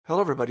Hello,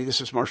 everybody. This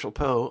is Marshall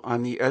Poe.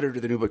 I'm the editor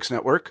of the New Books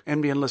Network.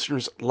 NBN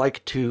listeners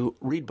like to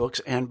read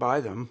books and buy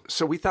them.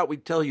 So we thought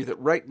we'd tell you that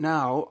right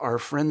now, our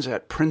friends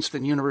at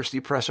Princeton University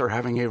Press are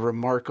having a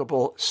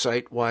remarkable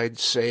site-wide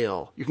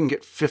sale. You can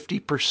get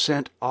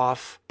 50%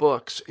 off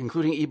books,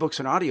 including ebooks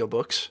and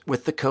audiobooks,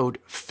 with the code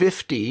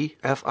 50,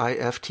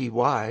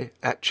 F-I-F-T-Y,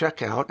 at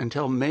checkout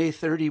until May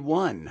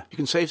 31. You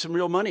can save some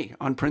real money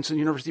on Princeton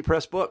University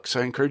Press books.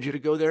 I encourage you to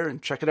go there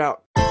and check it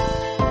out.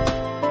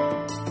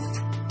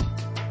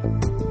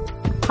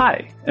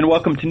 Hi, and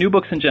welcome to New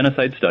Books in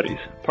Genocide Studies,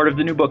 part of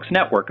the New Books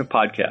Network of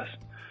podcasts.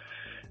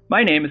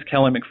 My name is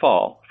Kelly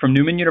McFall from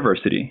Newman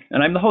University,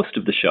 and I'm the host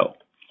of the show.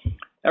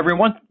 Every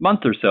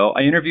month or so,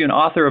 I interview an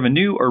author of a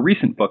new or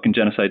recent book in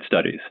genocide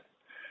studies.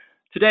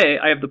 Today,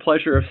 I have the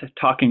pleasure of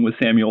talking with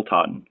Samuel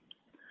Totten.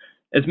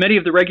 As many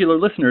of the regular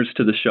listeners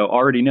to the show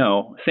already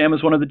know, Sam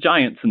is one of the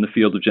giants in the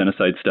field of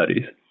genocide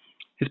studies.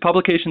 His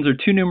publications are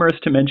too numerous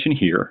to mention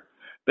here,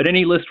 but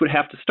any list would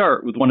have to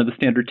start with one of the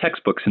standard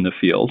textbooks in the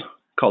field,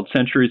 called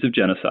Centuries of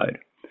Genocide.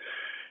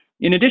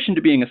 In addition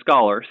to being a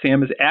scholar,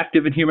 Sam is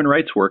active in human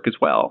rights work as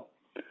well.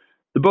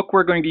 The book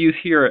we're going to use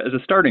here as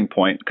a starting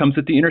point comes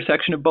at the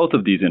intersection of both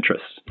of these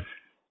interests.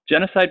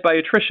 Genocide by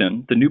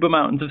Attrition, The Nuba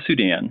Mountains of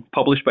Sudan,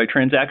 published by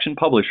Transaction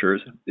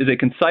Publishers, is a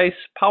concise,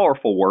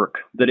 powerful work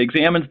that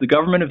examines the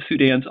government of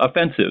Sudan's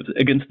offensives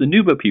against the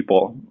Nuba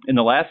people in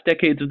the last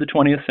decades of the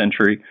 20th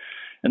century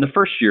and the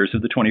first years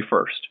of the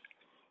 21st.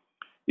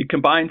 It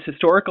combines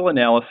historical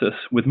analysis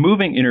with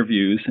moving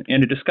interviews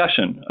and a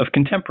discussion of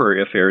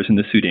contemporary affairs in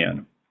the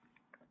Sudan.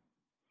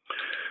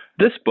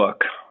 This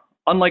book,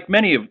 unlike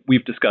many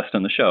we've discussed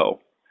on the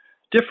show,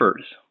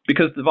 differs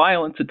because the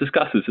violence it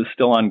discusses is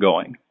still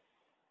ongoing.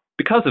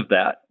 Because of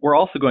that, we're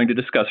also going to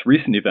discuss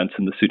recent events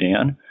in the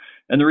Sudan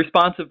and the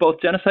response of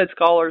both genocide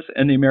scholars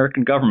and the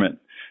American government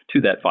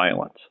to that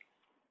violence.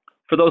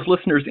 For those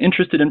listeners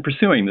interested in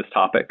pursuing this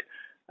topic,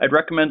 I'd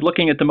recommend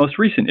looking at the most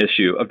recent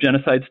issue of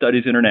Genocide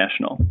Studies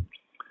International.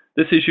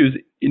 This issue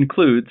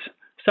includes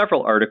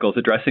several articles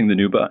addressing the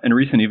Nuba and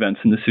recent events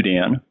in the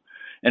Sudan,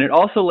 and it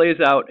also lays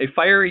out a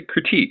fiery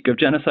critique of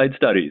genocide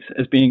studies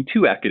as being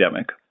too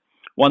academic,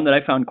 one that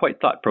I found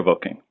quite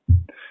thought-provoking.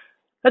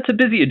 That's a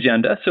busy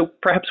agenda, so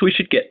perhaps we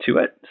should get to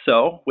it.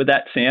 So, with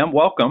that, Sam,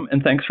 welcome,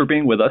 and thanks for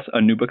being with us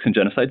on New Books in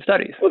Genocide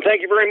Studies. Well,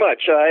 thank you very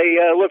much.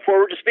 I look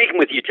forward to speaking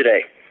with you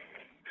today.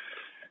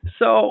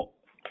 So,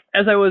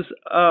 as I was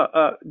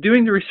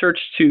doing the research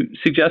to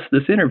suggest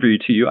this interview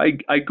to you,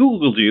 I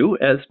Googled you,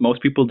 as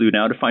most people do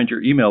now, to find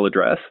your email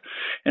address.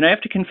 And I have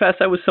to confess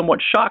I was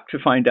somewhat shocked to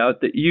find out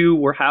that you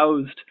were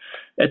housed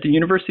at the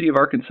University of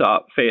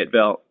Arkansas,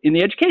 Fayetteville, in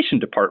the education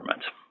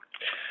department.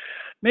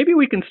 Maybe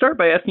we can start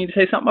by asking you to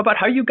say something about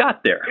how you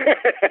got there.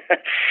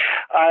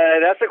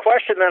 That's a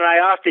question that I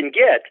often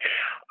get.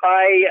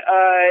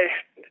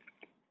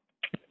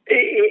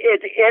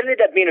 It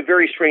ended up being a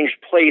very strange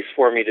place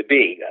for me to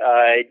be.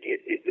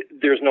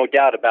 There's no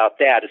doubt about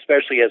that,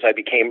 especially as I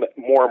became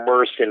more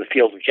immersed in the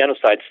field of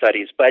genocide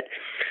studies. But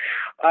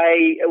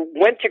I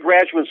went to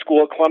graduate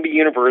school at Columbia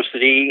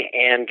University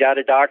and got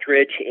a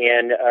doctorate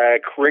in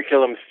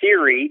curriculum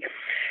theory,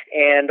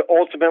 and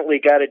ultimately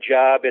got a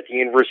job at the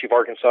University of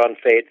Arkansas in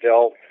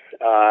Fayetteville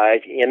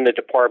in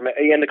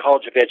the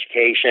College of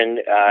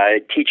Education,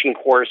 teaching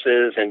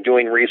courses and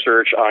doing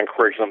research on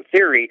curriculum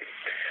theory.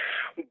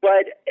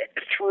 But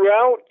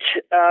throughout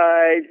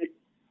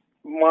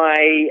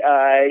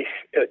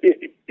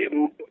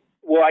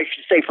I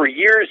should say for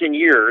years and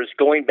years,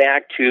 going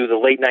back to the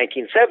late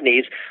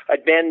 1970s,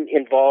 I'd been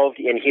involved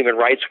in human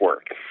rights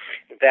work.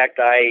 In fact,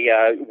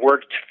 I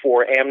worked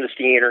for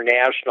Amnesty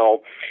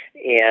International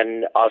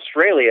in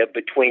Australia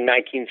between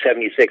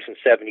 1976 and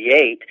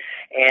 78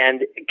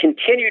 and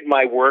continued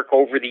my work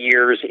over the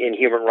years in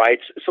human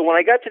rights. So when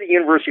I got to the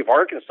University of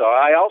Arkansas,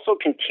 I also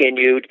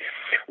continued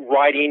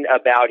writing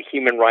about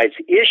human rights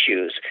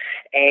issues.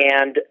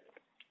 And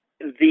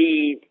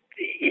the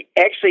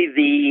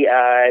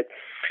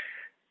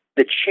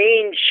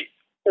change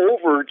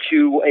over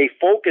to a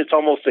focus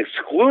almost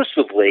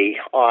exclusively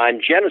on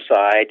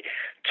genocide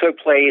took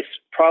place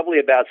probably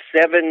about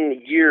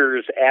 7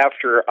 years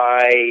after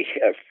I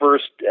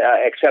first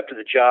accepted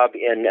the job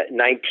in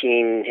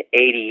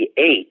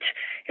 1988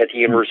 at the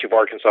University of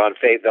Arkansas in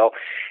Fayetteville.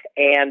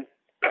 And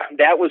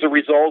that was a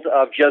result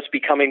of just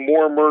becoming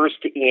more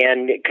immersed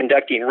in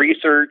conducting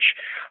research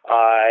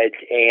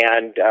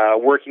and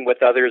working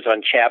with others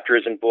on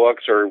chapters and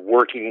books, or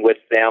working with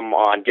them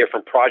on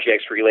different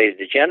projects related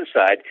to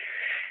genocide.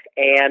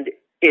 And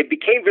it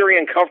became very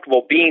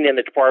uncomfortable being in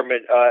the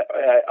Department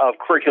of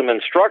Curriculum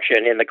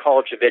Instruction in the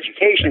College of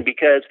Education,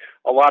 because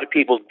a lot of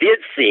people did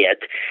see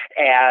it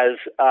as,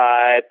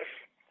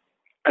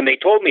 and they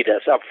told me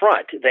this up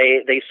front,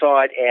 they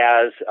saw it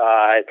as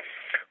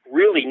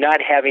really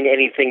not having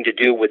anything to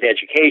do with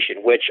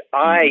education, which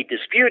I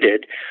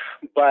disputed.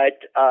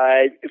 But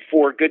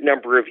for a good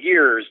number of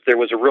years, there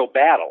was a real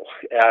battle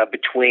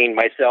between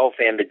myself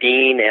and the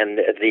dean and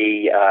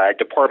the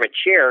department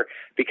chair,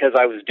 because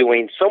I was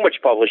doing so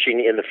much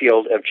publishing in the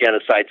field of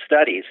genocide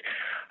studies.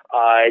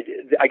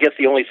 I guess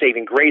the only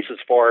saving grace as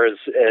far as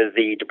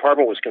the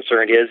department was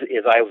concerned is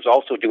I was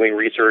also doing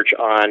research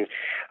on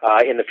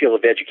in the field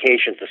of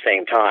education at the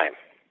same time.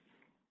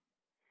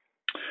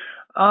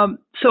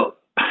 So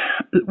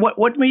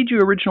what made you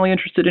originally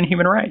interested in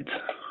human rights?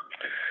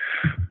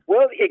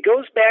 Well, it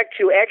goes back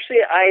to, actually,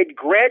 I had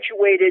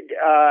graduated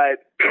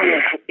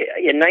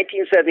in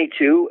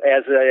 1972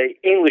 as an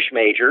English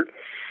major,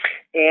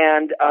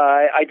 and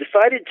I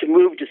decided to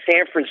move to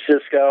San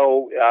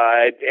Francisco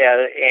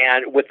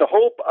and with the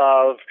hope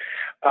of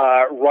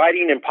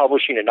writing and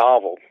publishing a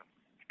novel.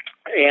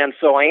 And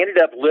so I ended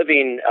up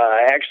living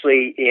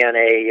actually in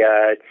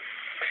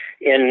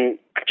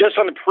just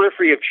on the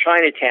periphery of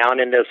Chinatown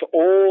in this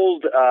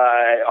old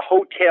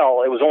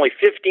hotel. It was only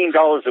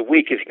 $15 a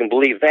week, if you can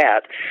believe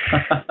that.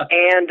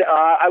 And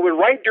I would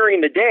write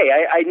during the day.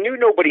 I knew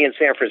nobody in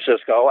San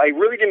Francisco. I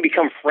really didn't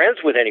become friends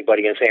with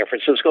anybody in San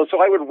Francisco,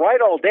 so I would write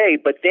all day.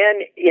 But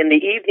then in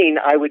the evening,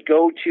 I would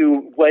go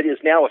to what is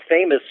now a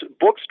famous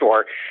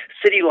bookstore,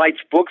 City Lights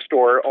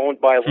Bookstore, owned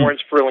by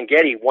Lawrence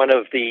Ferlinghetti, one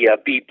of the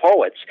beat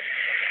poets.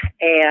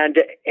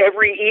 And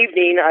every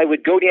evening, I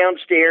would go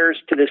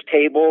downstairs to this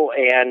table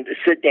and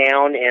sit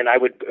down, and I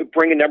would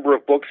bring a number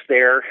of books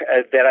there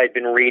that I'd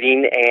been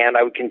reading, and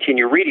I would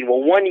continue reading.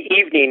 Well, one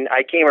evening,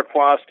 I came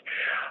across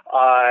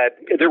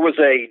there was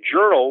a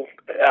journal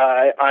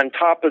on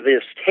top of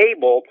this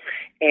table,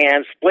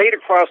 and splayed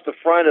across the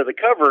front of the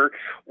cover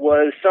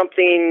was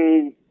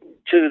something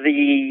to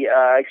the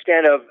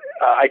extent of,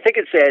 I think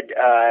it said,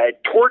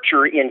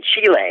 torture in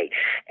Chile.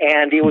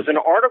 And it was an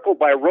article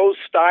by Rose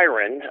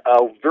Styron,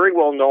 a very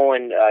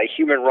well-known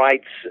human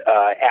rights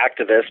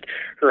activist.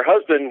 Her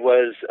husband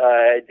was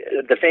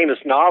the famous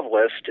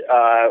novelist,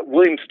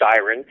 William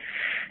Styron.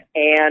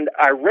 And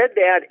I read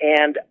that,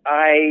 and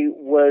I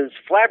was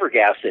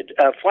flabbergasted.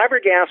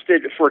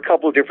 Flabbergasted for a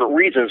couple of different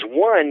reasons.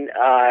 One,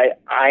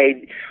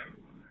 I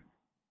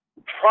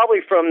probably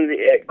from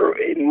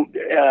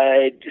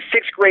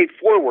sixth grade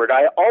forward,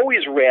 I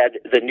always read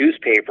the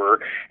newspaper,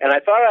 and I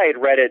thought I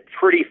had read it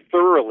pretty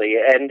thoroughly,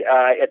 and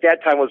at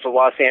that time it was the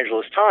Los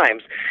Angeles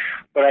Times,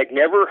 but I'd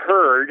never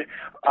heard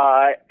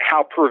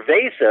how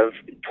pervasive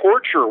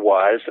torture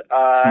was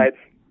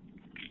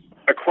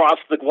across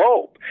the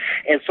globe.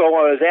 And so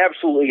I was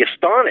absolutely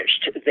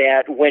astonished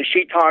that when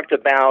she talked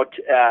about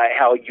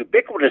how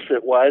ubiquitous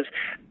it was,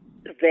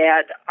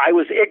 that I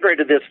was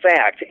ignorant of this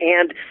fact.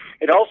 And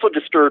it also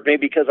disturbed me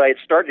because I had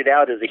started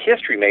out as a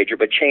history major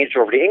but changed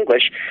over to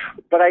English,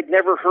 but I'd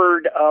never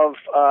heard of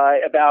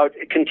about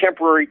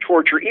contemporary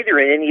torture either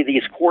in any of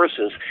these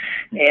courses.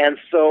 And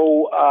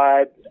so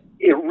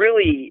it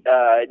really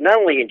not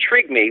only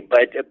intrigued me,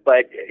 but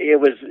it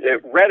was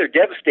rather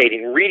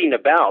devastating reading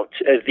about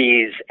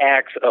these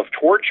acts of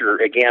torture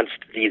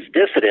against these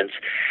dissidents.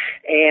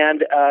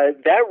 And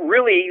that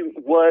really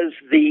was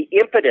the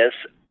impetus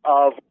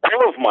of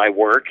all of my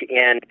work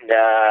in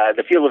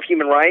the field of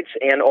human rights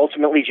and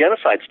ultimately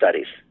genocide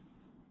studies.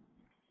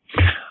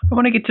 I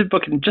want to get to the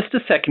book in just a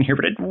second here,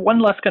 but one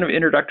last kind of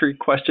introductory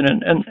question,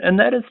 and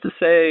that is to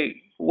say,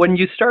 when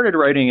you started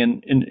writing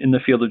in the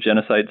field of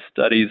genocide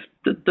studies,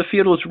 the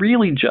field was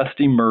really just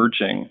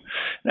emerging.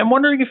 And I'm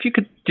wondering if you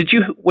could,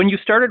 when you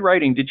started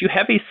writing, did you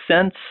have a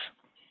sense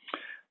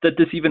that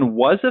this even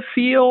was a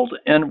field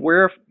and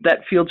where that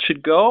field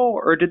should go,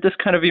 or did this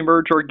kind of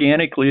emerge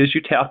organically as you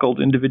tackled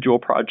individual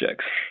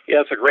projects? Yeah,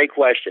 that's a great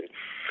question.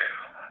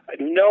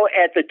 No,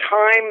 at the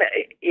time,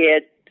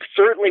 it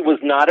certainly was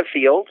not a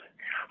field.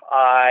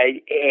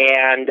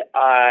 And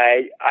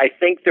I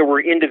think there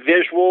were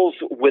individuals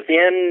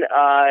within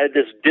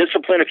this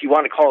discipline, if you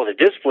want to call it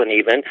a discipline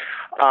even,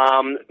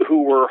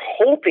 who were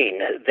hoping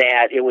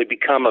that it would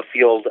become a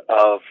field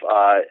of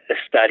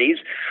studies.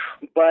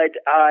 But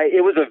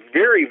it was a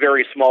very,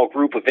 very small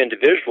group of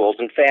individuals.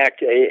 In fact,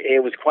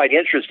 it was quite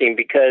interesting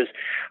because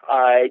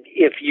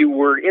if you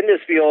were in this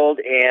field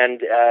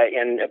and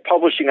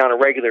publishing on a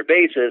regular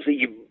basis,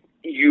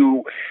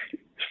 you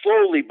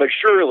slowly but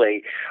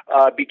surely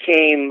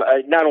became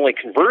not only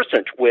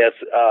conversant with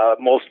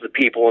most of the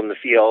people in the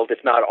field,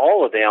 if not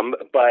all of them,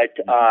 but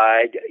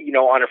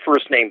on a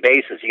first name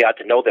basis, you got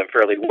to know them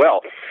fairly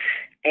well.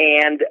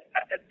 And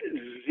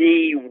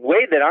the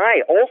way that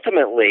I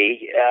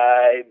ultimately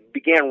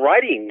began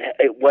writing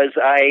was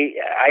I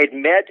had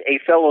met a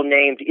fellow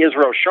named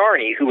Israel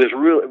Charney, who was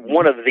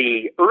one of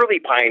the early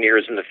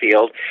pioneers in the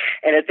field.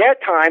 And at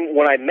that time,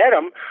 when I met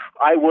him,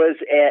 I was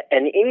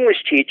an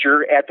English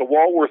teacher at the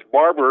Walworth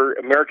Barber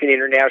American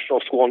International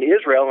School in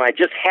Israel, and I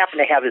just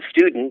happened to have his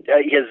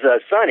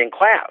son in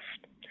class.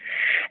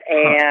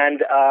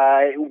 And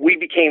we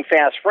became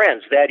fast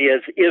friends. That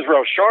is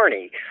Israel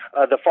Charney,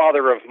 the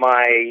father of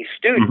my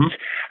students.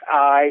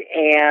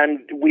 And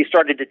we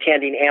started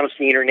attending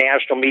Amnesty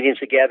International meetings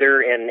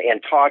together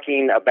and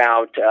talking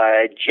about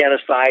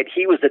genocide.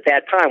 He was at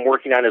that time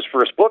working on his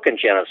first book on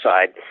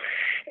genocide.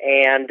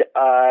 And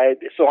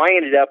so I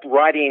ended up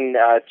writing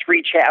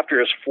 3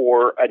 chapters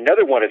for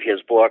another one of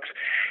his books.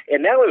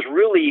 And that was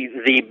really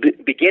the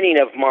beginning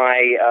of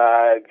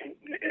my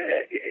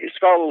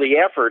scholarly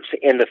efforts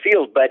in the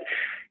field. But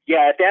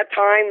Yeah, at that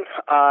time,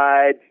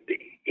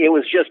 it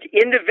was just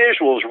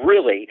individuals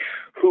really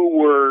who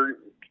were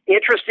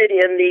interested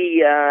in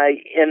the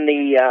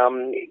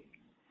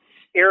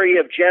area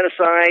of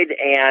genocide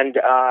and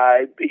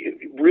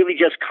really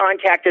just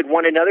contacted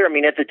one another. I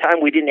mean, at the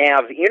time we didn't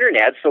have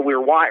internet, so we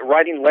were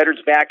writing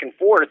letters back and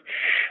forth,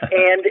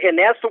 and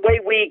that's the way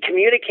we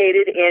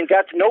communicated and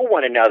got to know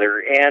one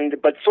another.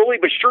 But slowly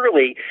but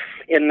surely,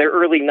 in the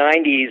early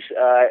 '90s,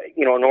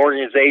 an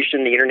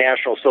organization, the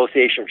International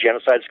Association of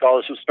Genocide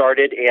Scholars, was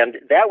started, and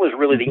that was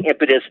really the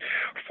impetus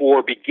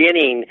for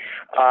beginning,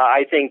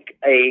 I think,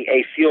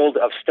 a field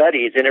of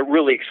studies, and it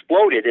really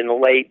exploded in the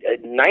late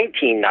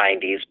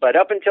 1990s. But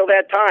up until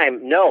that time,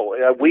 no,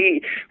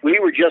 we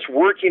were just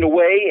working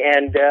away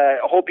and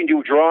hoping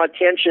to draw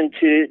attention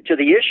to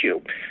the issue.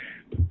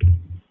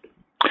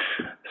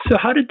 So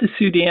how did the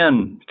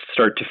Sudan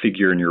start to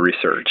figure in your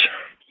research?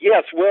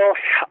 Yes, well,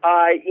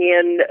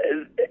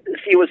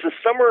 it was the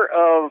summer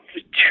of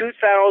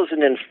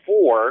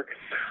 2004.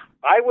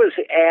 I was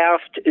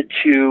asked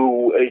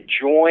to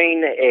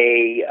join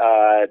a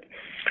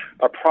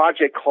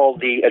project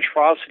called the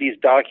Atrocities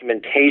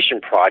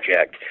Documentation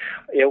Project.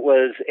 It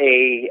was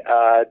a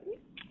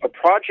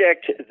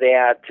project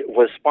that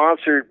was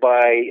sponsored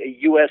by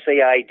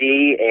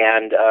USAID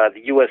and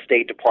the U.S.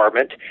 State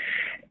Department,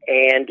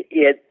 and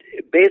it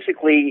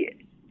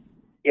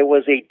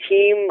was a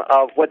team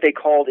of what they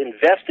called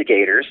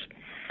investigators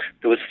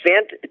that was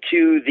sent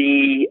to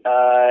the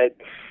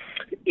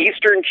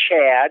eastern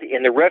Chad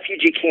in the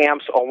refugee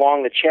camps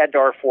along the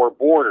Chad-Darfur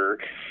border,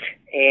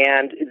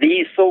 and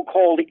these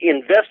so-called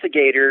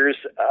investigators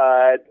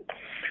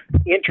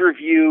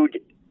interviewed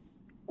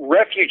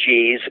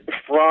refugees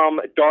from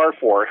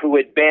Darfur who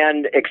had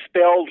been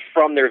expelled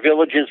from their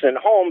villages and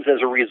homes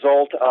as a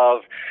result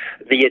of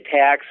the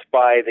attacks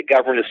by the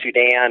government of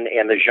Sudan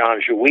and the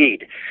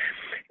Janjaweed.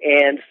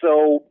 And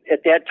so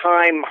at that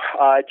time,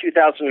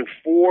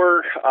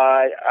 2004,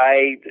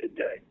 I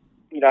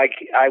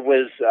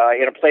was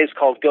in a place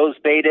called Goz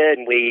Beta,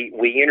 and we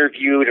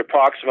interviewed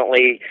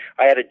approximately,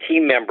 I had a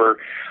team member,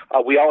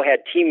 we all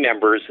had team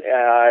members,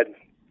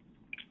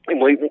 and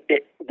we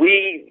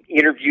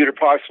interviewed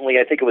approximately,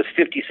 I think it was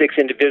 56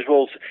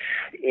 individuals.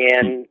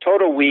 In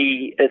total,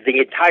 the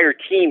entire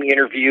team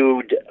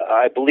interviewed,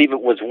 I believe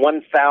it was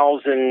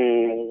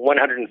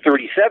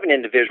 1,137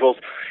 individuals,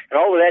 and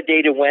all of that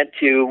data went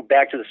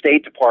back to the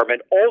State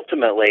Department.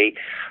 Ultimately,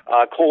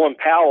 Colin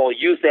Powell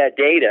used that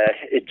data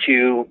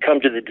to come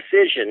to the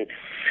decision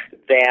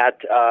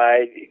that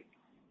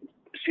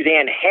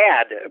Sudan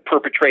had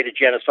perpetrated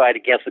genocide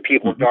against the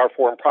people of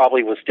Darfur and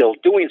probably was still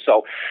doing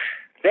so.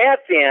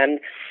 That then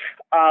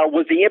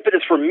was the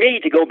impetus for me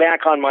to go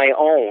back on my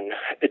own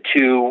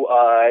to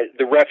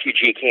the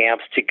refugee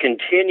camps to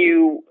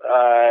continue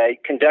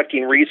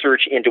conducting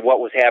research into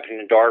what was happening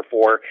in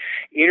Darfur,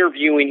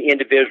 interviewing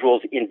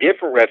individuals in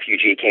different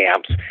refugee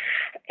camps,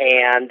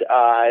 and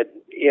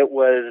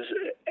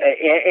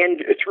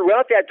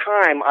throughout that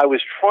time I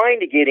was trying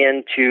to get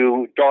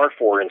into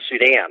Darfur in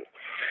Sudan,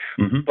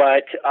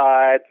 but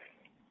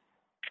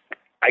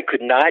I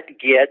could not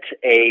get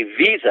a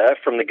visa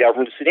from the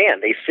government of Sudan.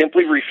 They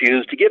simply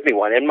refused to give me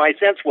one. And my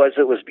sense was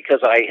it was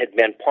because I had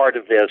been part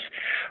of this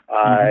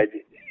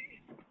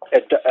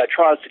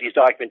Atrocities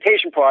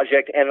Documentation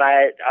Project, and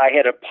I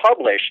had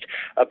published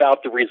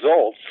about the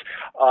results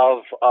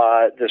of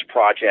this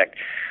project.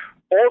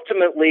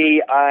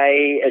 Ultimately,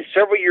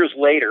 several years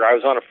later, I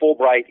was on a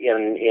Fulbright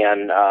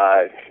in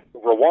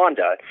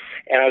Rwanda,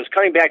 and I was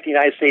coming back to the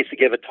United States to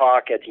give a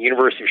talk at the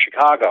University of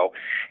Chicago,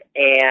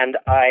 and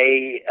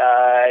I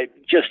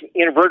just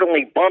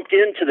inadvertently bumped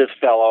into this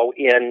fellow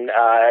in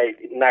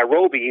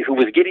Nairobi who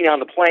was getting on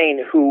the plane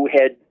who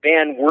had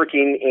been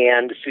working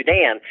in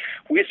Sudan.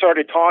 We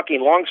started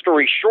talking. Long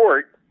story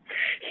short,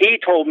 he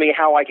told me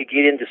how I could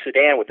get into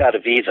Sudan without a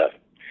visa.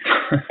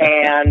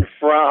 And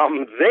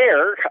from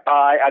there,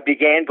 I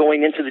began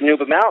going into the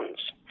Nuba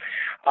Mountains.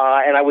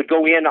 And I would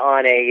go in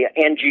on a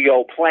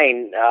NGO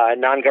plane,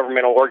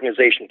 non-governmental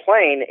organization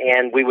plane,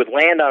 and we would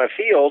land on a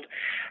field.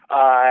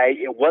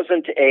 It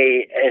wasn't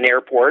an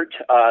airport.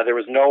 There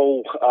was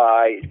no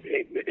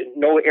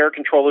air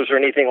controllers or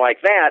anything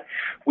like that.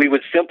 We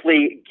would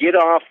simply get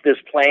off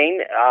this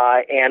plane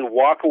and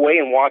walk away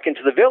and walk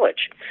into the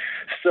village.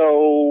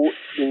 So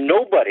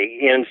nobody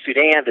in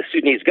Sudan, the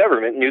Sudanese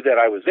government, knew that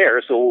I was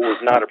there, so it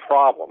was not a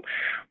problem.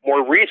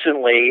 More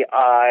recently,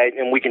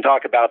 and we can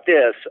talk about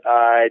this,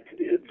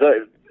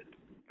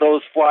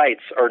 those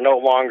flights are no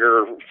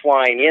longer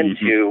flying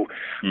into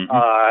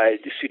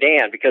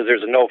Sudan because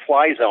there's a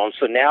no-fly zone.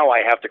 So now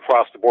I have to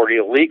cross the border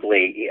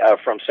illegally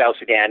from South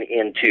Sudan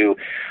into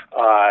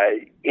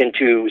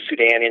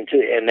Sudan,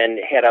 and then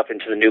head up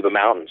into the Nuba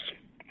Mountains.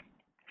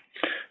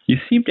 You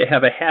seem to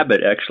have a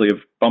habit, actually,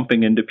 of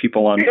bumping into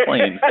people on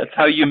planes. That's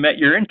how you met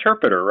your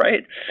interpreter,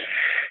 right?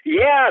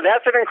 Yeah,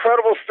 that's an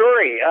incredible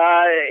story.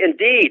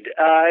 Indeed.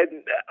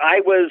 I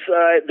was,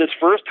 this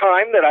first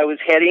time that I was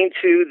heading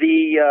to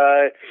the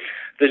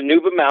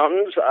Nuba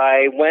Mountains,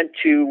 I went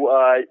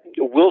to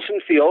Wilson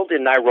Field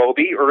in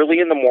Nairobi early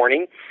in the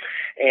morning,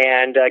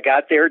 and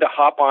got there to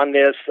hop on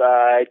this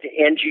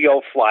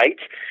NGO flight.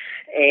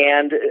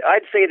 And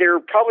I'd say there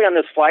probably on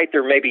this flight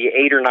there may be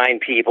 8 or 9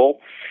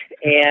 people,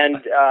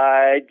 and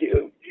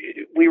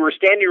we were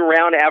standing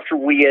around after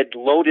we had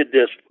loaded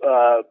this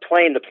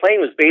plane. The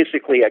plane was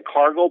basically a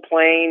cargo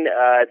plane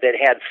that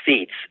had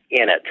seats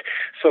in it.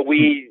 So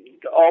we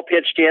all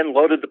pitched in,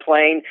 loaded the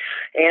plane,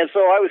 and so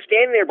I was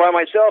standing there by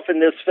myself, and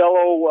this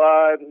fellow,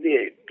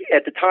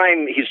 at the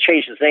time, he's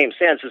changed his name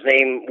since, his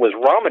name was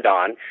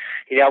Ramadan.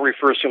 He now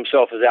refers to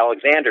himself as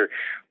Alexander.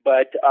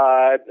 But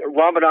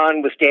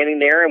Ramadan was standing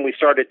there, and we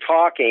started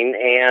talking,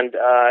 and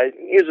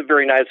he was a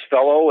very nice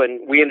fellow,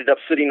 and we ended up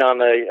sitting on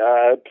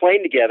the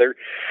plane together.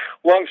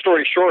 Long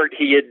story short,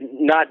 he had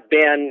not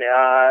been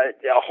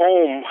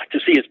home to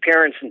see his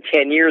parents in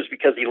 10 years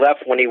because he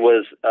left when he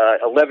was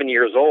 11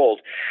 years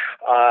old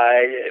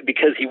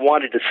because he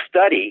wanted to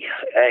study.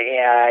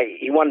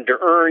 He wanted to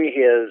earn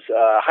his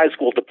high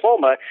school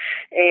diploma,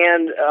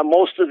 and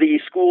most of the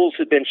schools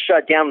had been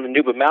shut down in the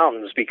Nuba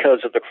Mountains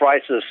because of the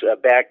crisis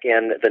back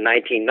in the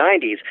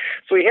 1990s.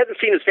 So he hadn't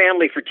seen his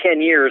family for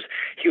 10 years.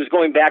 He was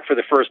going back for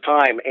the first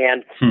time,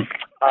 and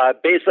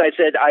basically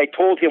I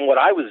told him what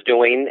I was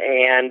doing,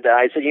 and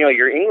I said,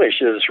 your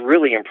English is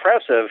really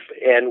impressive,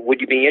 and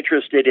would you be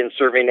interested in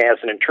serving as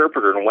an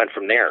interpreter, and went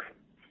from there.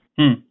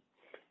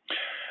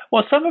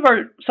 Well, some of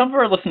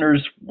our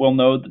listeners will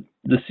know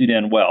the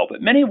Sudan well,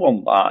 but many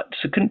will not.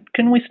 So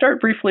can we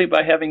start briefly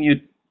by having you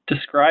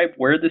describe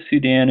where the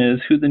Sudan is,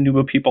 who the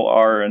Nuba people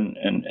are, and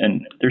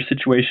their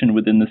situation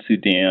within the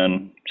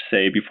Sudan,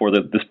 say, before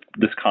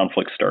this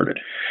conflict started?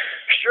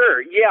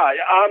 Sure, yeah.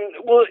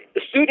 Well,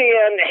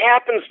 Sudan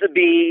happens to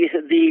be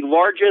the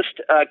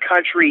largest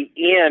country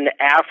in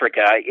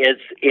Africa.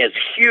 It's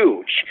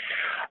huge,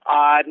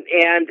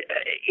 and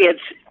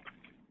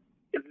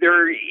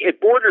it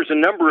borders a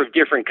number of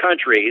different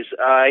countries.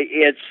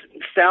 It's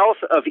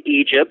south of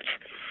Egypt.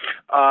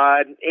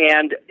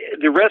 And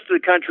the rest of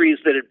the countries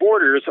that it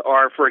borders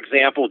are, for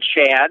example,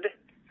 Chad,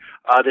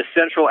 the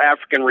Central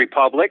African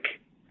Republic,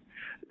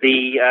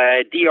 the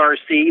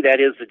DRC, that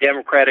is the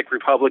Democratic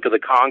Republic of the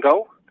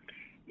Congo,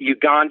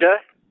 Uganda,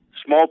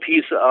 small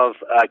piece of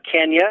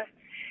Kenya,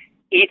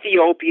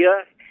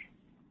 Ethiopia,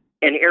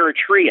 and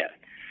Eritrea.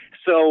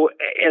 So,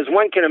 as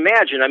one can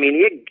imagine, I mean,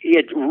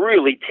 it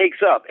really takes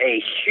up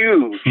a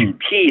huge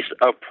piece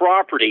of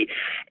property.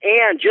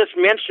 And just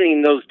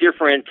mentioning those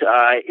different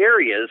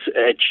areas,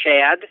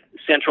 Chad,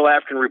 Central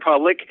African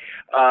Republic,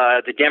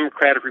 the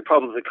Democratic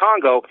Republic of the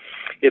Congo,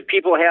 if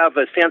people have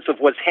a sense of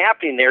what's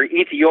happening there,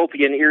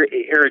 Ethiopia and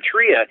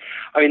Eritrea,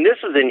 I mean, this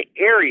is an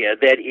area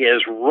that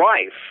is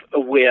rife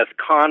with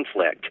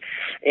conflict.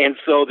 And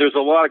so there's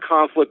a lot of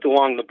conflict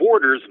along the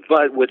borders,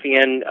 but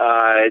within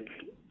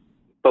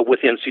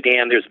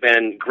Sudan, there's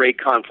been great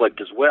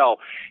conflict as well,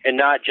 and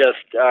not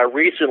just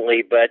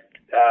recently, but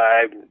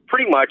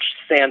pretty much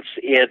since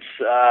its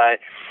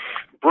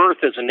birth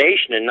as a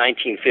nation in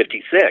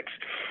 1956.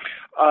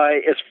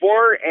 As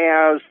far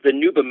as the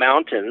Nuba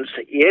Mountains,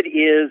 it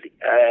is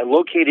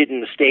located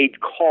in the state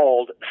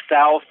called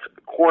South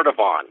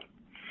Kordofan.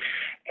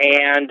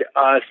 And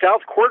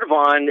South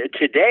Kordofan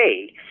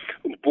today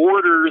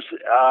borders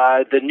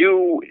the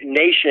new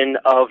nation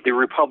of the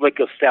Republic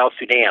of South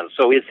Sudan.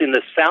 So it's in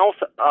the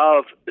south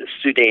of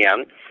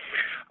Sudan.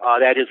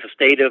 That is the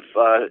state of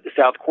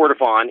South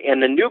Kordofan.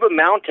 And the Nuba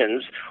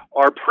Mountains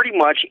are pretty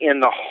much in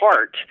the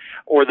heart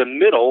or the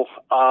middle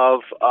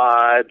of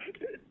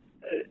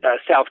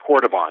South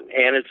Kordofan.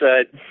 And it's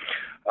a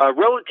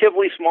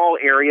relatively small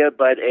area,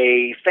 but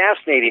a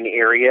fascinating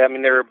area. I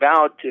mean, there are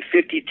about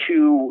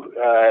 52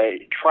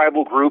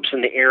 tribal groups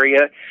in the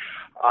area,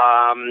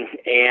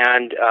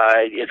 and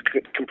it's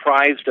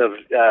comprised of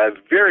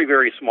very,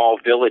 very small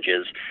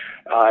villages.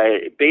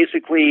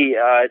 Basically,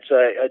 it's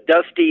a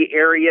dusty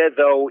area,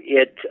 though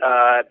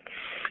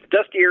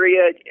dusty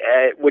area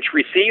which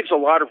receives a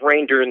lot of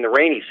rain during the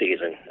rainy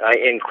season,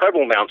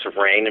 incredible amounts of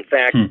rain. In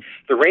fact,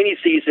 the rainy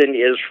season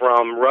is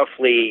from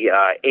roughly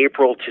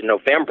April to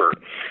November.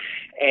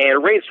 And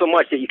it rains so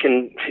much that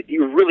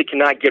you really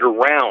cannot get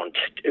around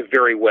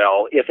very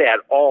well, if at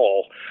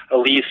all, at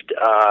least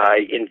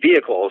in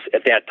vehicles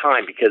at that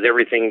time, because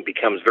everything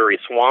becomes very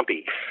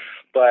swampy.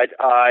 But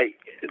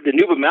the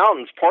Nuba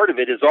Mountains, part of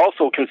it is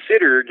also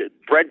considered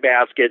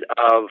breadbasket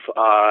of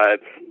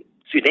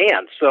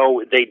Sudan.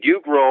 So they do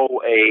grow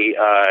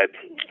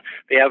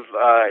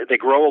they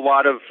grow a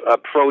lot of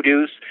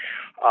produce.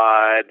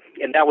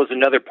 And that was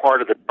another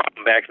part of the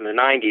problem back in the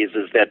 90s,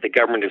 is that the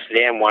government of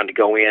Sudan wanted to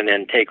go in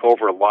and take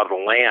over a lot of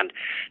the land,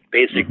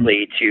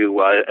 basically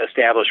to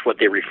establish what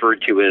they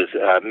referred to as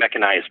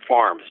mechanized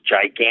farms,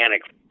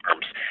 gigantic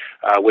farms,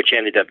 which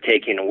ended up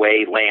taking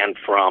away land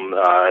from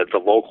the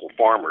local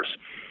farmers.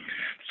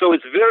 So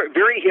it's very,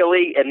 very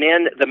hilly, and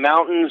then the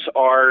mountains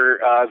are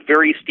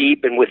very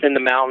steep, and within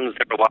the mountains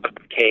there are a lot of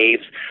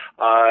caves.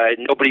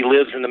 Nobody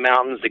lives in the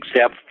mountains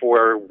except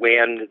for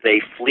when they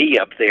flee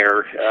up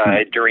there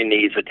during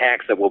these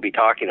attacks that we'll be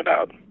talking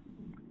about.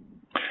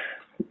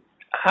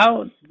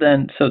 How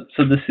then, so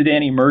the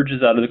Sudan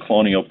emerges out of the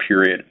colonial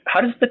period. How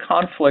does the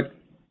conflict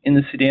in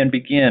the Sudan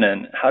begin,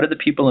 and how did the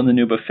people in the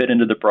Nuba fit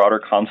into the broader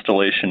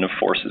constellation of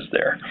forces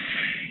there?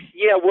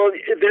 Yeah, well,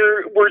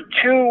 there were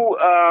two,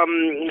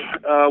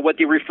 what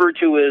they refer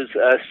to as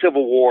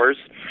civil wars,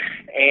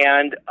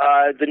 and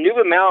the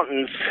Nuba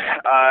Mountains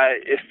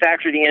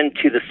factored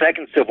into the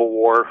Second Civil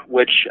War,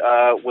 which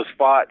was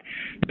fought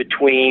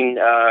between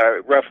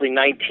roughly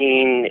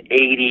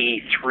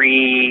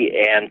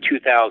 1983 and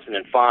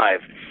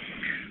 2005.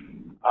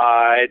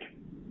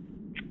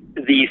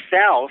 The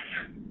South,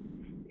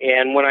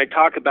 and when I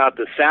talk about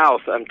the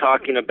South, I'm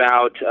talking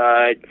about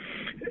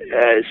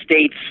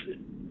states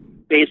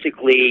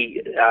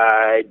basically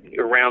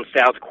around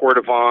South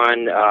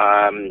Kordofan.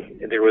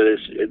 There were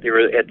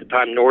at the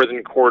time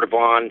Northern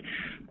Kordofan,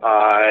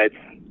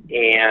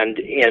 and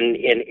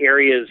in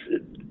areas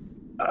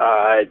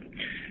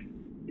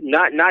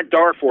not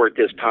Darfur at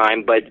this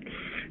time, but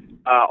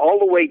all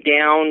the way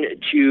down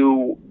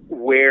to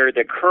where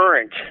the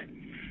current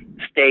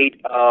state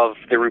of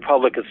the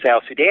Republic of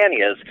South Sudan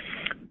is.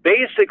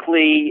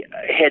 Basically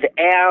had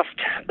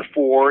asked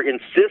for,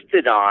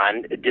 insisted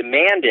on,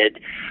 demanded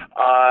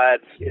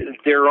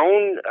their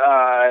own.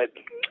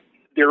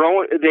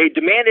 They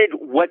demanded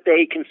what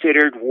they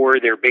considered were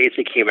their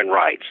basic human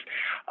rights.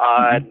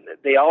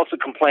 They also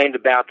complained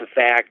about the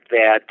fact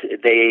that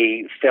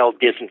they felt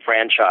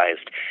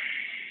disenfranchised.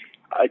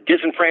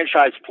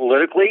 Disenfranchised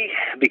politically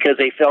because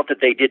they felt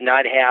that they did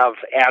not have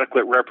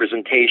adequate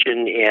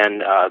representation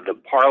in the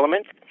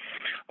parliament.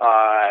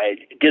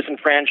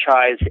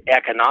 Disenfranchised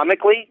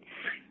economically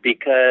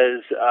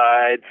because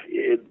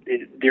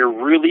there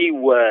really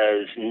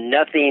was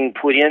nothing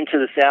put into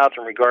the South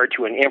in regard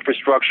to an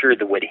infrastructure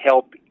that would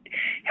help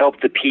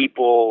the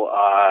people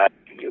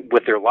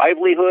with their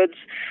livelihoods.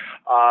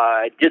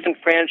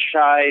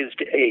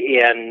 Disenfranchised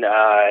in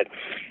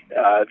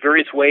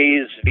various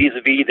ways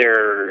vis-a-vis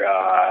their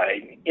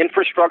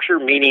infrastructure,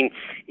 meaning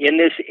in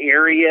this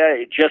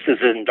area, just as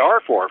in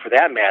Darfur for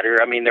that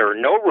matter, I mean, there are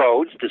no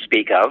roads to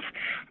speak of.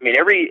 I mean,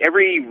 every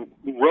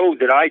road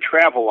that I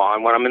travel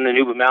on when I'm in the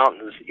Nuba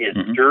Mountains is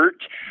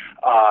dirt.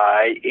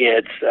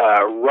 It's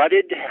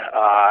rutted,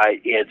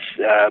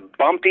 it's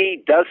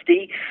bumpy,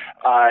 dusty,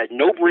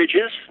 no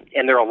bridges,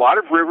 and there are a lot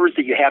of rivers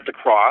that you have to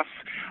cross.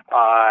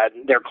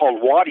 They're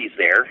called wadis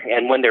there,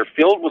 and when they're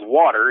filled with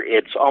water,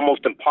 it's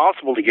almost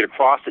impossible to get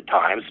across at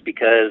times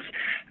because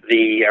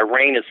the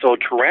rain is so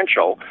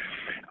torrential.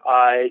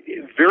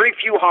 Very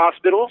few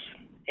hospitals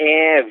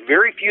and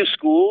very few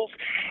schools,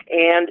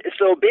 and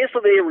so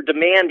basically they were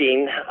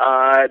demanding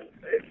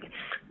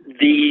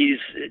these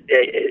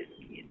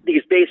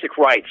basic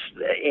rights,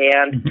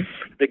 and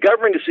the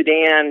government of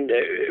Sudan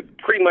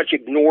pretty much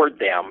ignored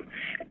them.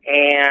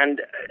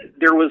 And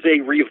there was a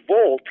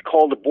revolt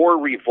called the Boer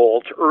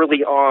Revolt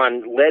early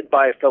on, led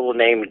by a fellow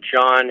named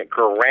John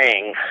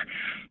Garang,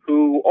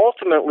 who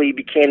ultimately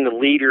became the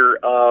leader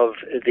of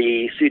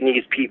the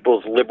Sudanese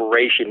People's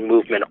Liberation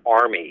Movement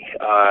Army,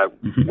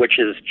 which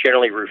is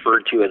generally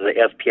referred to as the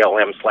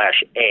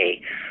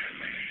SPLM/A.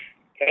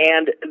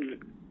 And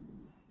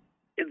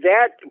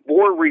that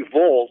Boer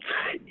Revolt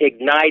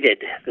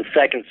ignited the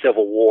Second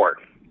Civil War.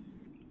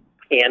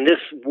 And this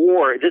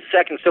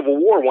Second Civil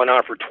War went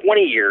on for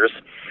 20 years,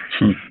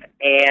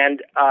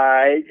 and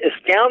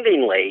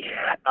astoundingly,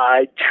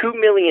 2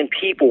 million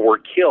people were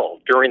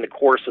killed during the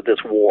course of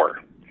this war.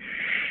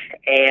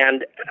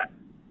 And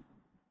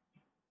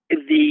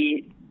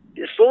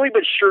slowly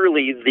but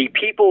surely, the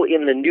people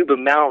in the Nuba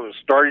Mountains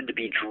started to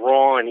be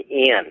drawn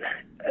in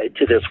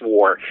to this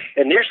war.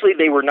 Initially,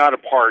 they were not a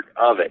part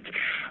of it,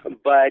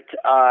 but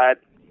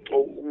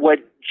what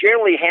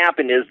generally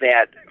happened is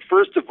that,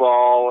 first of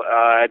all,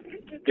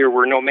 there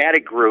were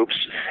nomadic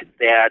groups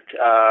that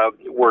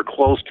were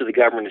close to the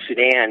government of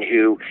Sudan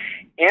who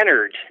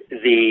entered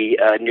the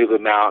Nuba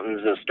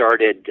Mountains and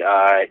started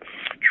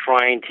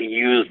trying to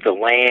use the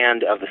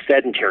land of the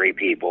sedentary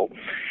people,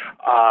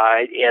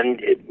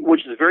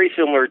 which is very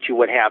similar to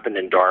what happened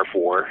in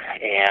Darfur,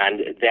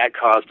 and that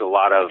caused a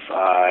lot of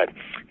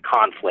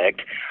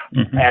conflict.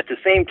 At the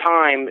same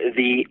time,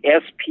 the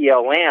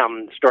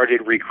SPLM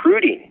started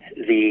recruiting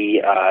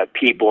the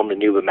people in the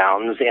Nuba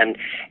Mountains, and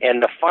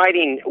the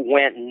fighting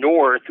went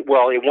north.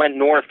 Well, it went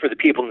north for the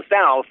people in the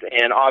south,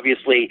 and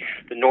obviously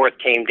the north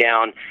came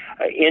down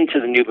into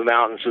the Nuba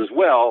Mountains as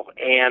well.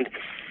 And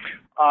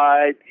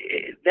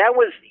that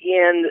was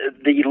in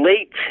the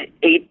late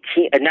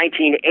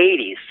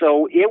 1980s,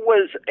 so it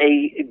was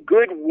a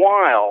good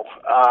while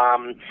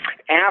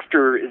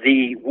after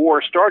the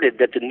war started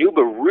that the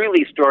Nuba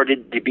really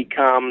started to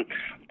become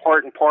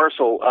part and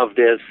parcel of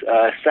this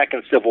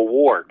Second Civil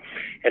War.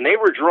 And they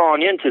were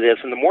drawn into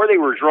this, and the more they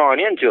were drawn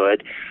into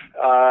it,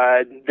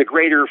 the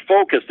greater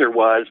focus there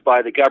was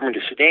by the government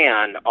of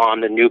Sudan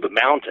on the Nuba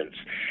Mountains.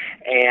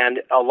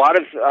 And a lot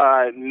of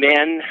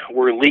men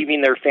were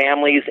leaving their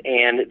families,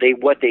 and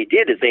what they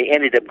did is they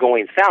ended up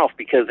going south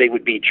because they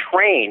would be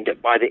trained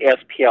by the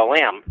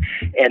SPLM,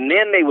 and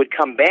then they would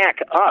come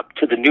back up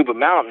to the Nuba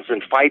Mountains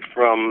and fight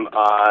from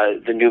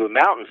the Nuba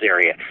Mountains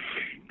area.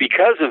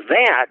 Because of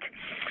that,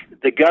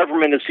 the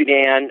government of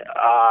Sudan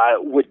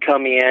would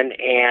come in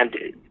and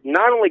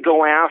not only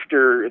go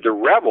after the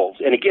rebels,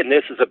 and again,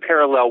 this is a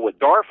parallel with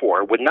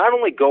Darfur, would not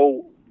only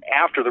go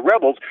after the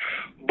rebels,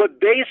 but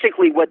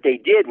basically what they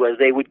did was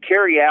they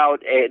carried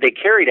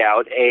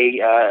out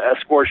a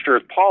scorched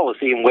earth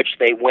policy in which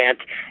they went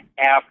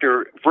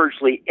after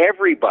virtually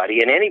everybody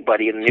and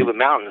anybody in the Nuba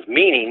Mountains,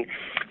 meaning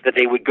that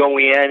they would go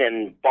in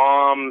and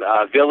bomb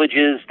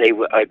villages.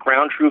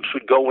 Ground troops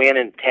would go in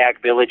and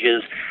attack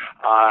villages,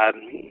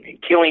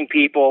 killing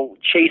people,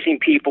 chasing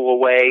people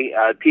away.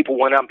 People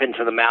went up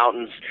into the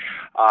mountains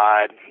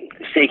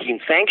seeking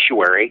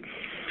sanctuary.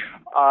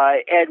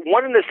 At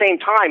one and the same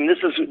time, this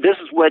is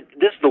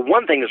the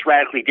one thing that's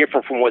radically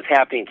different from what's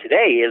happening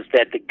today, is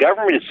that the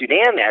government of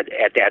Sudan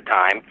at that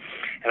time,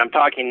 and I'm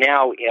talking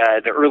now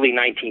the early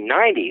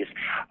 1990s,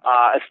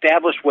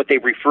 established what they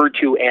referred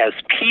to as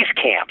peace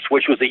camps,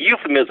 which was a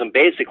euphemism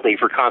basically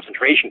for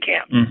concentration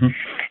camps. Mm-hmm.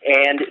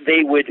 And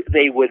they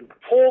would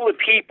pull the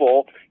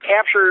people,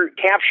 capture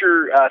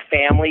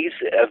families,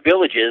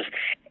 villages,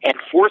 and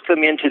force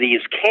them into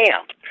these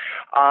camps.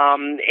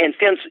 And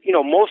since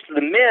most of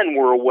the men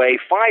were away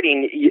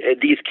fighting,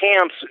 these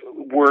camps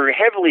were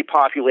heavily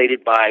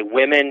populated by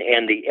women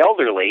and the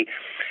elderly.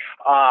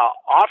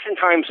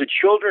 Oftentimes the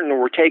children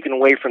were taken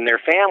away from their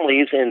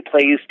families and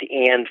placed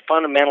in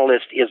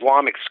fundamentalist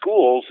Islamic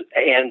schools,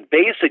 and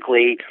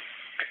basically,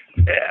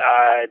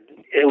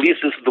 at least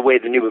this is the way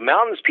the Nuba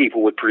Mountains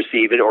people would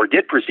perceive it, or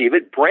did perceive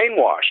it,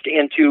 brainwashed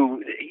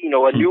into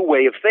a new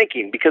way of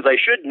thinking. Because I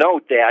should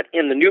note that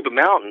in the Nuba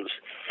Mountains,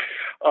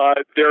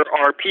 there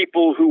are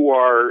people who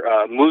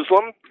are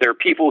Muslim, there are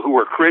people who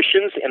are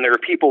Christians, and there are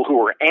people who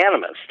are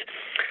animist.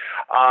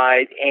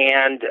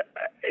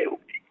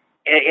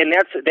 And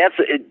that's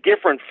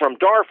different from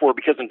Darfur,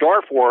 because in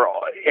Darfur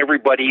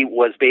everybody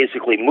was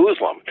basically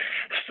Muslim.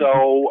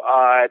 So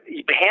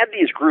you had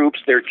these groups,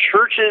 their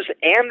churches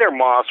and their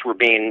mosques were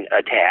being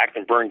attacked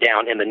and burned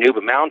down in the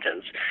Nuba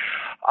Mountains.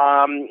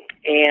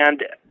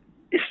 And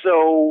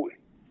so,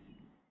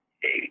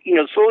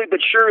 slowly but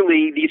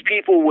surely, these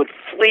people would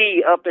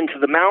flee up into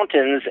the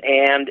mountains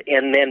and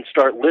then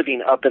start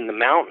living up in the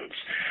mountains.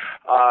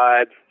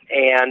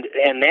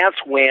 And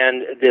that's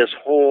when this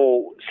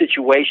whole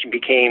situation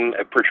became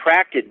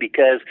protracted,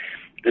 because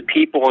the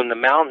people in the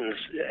mountains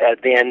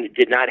then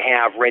did not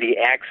have ready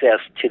access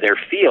to their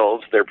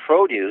fields, their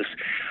produce,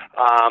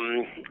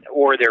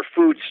 or their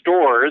food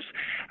stores,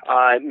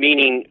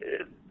 meaning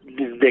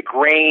the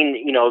grain,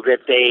 that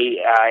they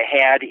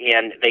had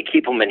they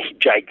keep them in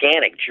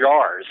gigantic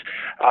jars.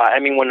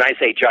 When I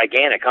say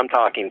gigantic, I'm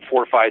talking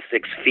 4, 5,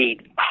 6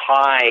 feet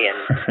high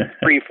and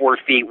 3, 4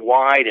 feet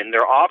wide, and they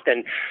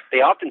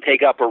often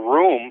take up a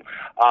room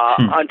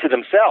unto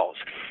themselves.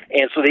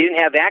 And so they didn't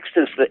have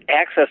access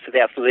to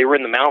that, so they were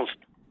in the mountains.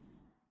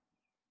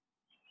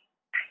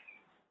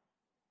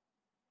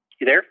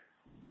 You there?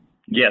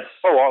 Yes.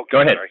 Oh, okay.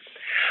 Go ahead.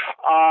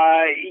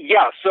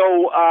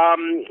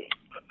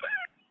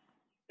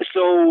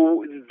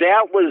 So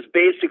that was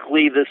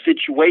basically the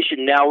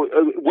situation. Now,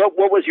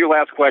 what was your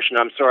last question?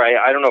 I'm sorry,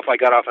 I don't know if I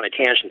got off on a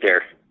tangent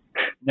there.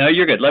 No,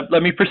 you're good.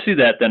 Let me pursue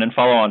that then and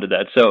follow on to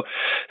that. So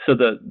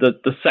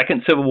the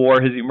second civil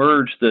war has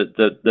emerged.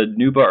 The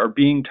Nuba are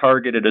being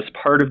targeted as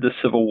part of the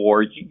civil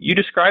war. You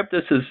described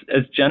this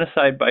as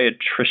genocide by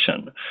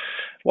attrition.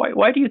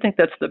 Why do you think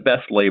that's the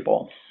best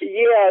label?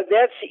 Yeah,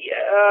 that's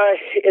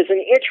is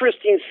an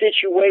interesting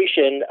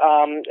situation.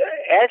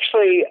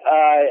 Actually,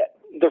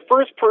 the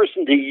first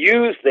person to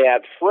use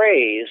that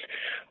phrase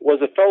was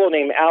a fellow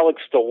named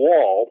Alex de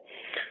Waal,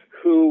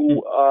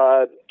 who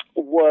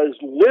was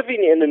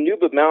living in the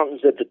Nuba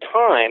Mountains at the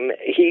time.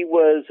 He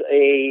was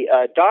a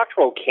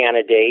doctoral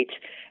candidate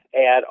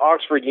at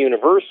Oxford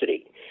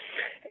University,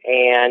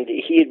 and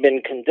he had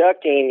been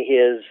conducting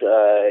his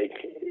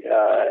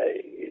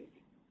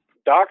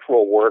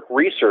doctoral work,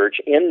 research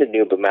in the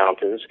Nuba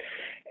Mountains,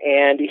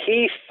 and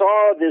he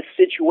saw this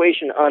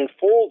situation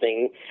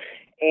unfolding.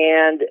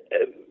 And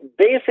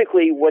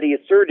basically what he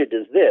asserted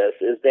is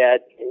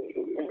that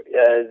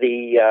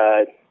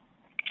the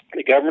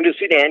government of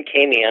Sudan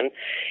came in,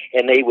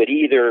 and they would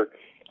either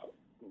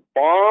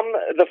bomb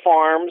the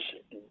farms,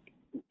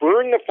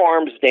 burn the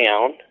farms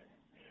down,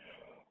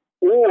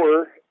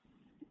 or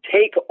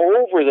take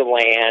over the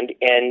land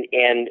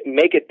and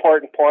make it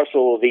part and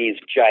parcel of these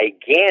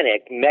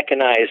gigantic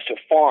mechanized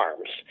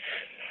farms.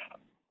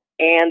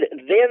 And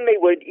then they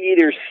would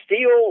either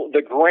steal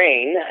the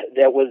grain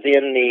that was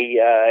in the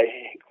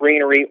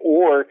granary,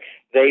 or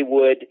they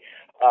would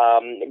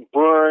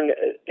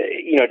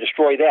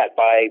destroy that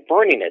by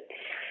burning it.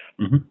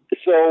 Mm-hmm.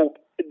 So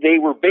they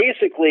were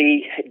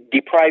basically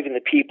depriving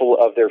the people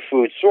of their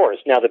food source.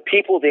 Now, the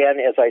people then,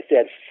 as I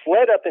said,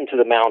 fled up into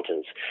the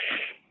mountains.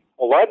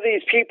 A lot of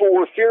these people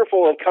were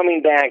fearful of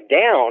coming back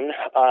down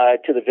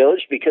to the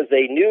village, because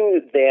they knew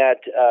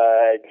that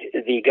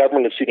the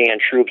government of Sudan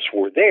troops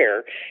were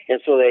there, and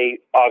so they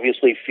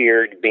obviously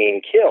feared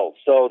being killed.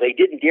 So they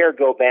didn't dare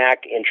go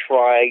back and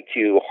try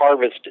to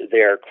harvest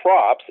their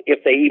crops,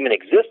 if they even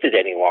existed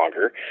any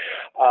longer,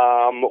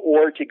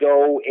 or to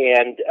go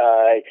and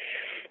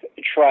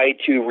try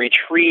to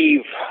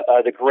retrieve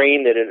the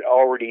grain that had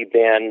already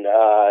been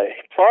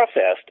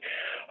processed.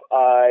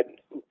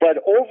 But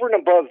over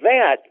and above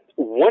that,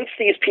 once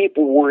these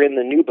people were in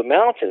the Nuba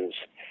Mountains,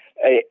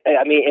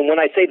 I mean, and when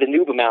I say the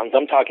Nuba Mountains,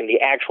 I'm talking the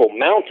actual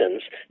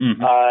mountains,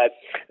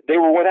 they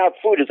were without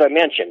food, as I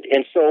mentioned.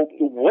 And so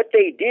what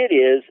they did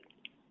is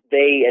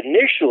they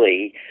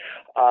initially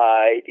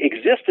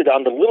existed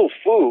on the little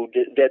food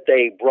that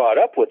they brought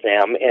up with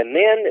them, and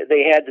then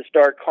they had to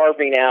start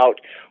carving out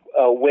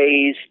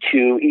ways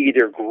to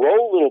either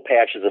grow little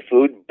patches of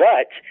food,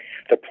 but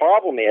the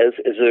problem is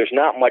there's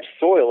not much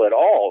soil at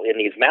all in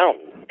these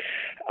mountains.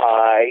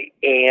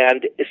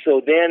 And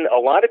so then a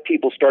lot of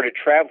people started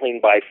traveling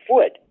by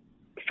foot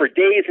for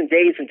days and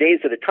days and days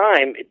at a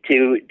time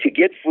to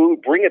get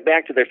food, bring it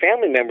back to their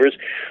family members.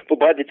 But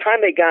by the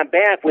time they got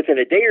back, within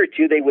a day or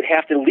two, they would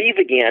have to leave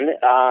again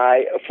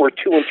for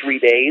 2 and 3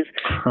 days,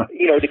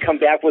 to come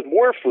back with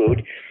more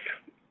food.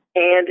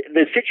 And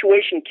the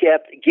situation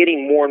kept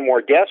getting more and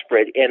more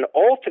desperate, and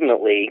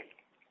ultimately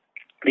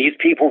these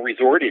people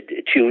resorted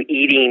to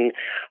eating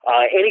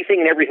anything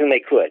and everything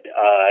they could.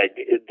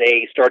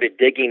 They started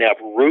digging up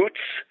roots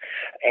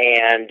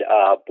and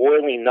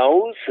boiling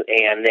those,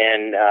 and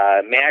then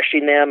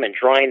mashing them and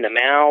drying them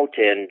out,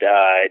 and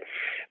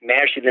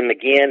mashing them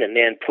again, and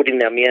then putting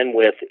them in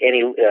with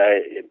any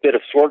bit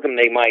of sorghum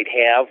they might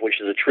have, which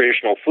is a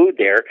traditional food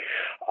there.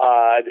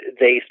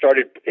 They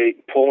started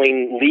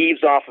pulling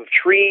leaves off of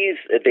trees.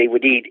 They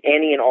would eat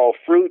any and all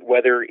fruit,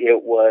 whether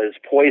it was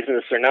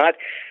poisonous or not.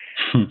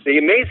 The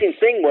amazing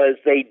thing was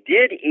they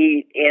did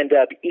end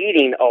up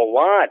eating a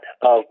lot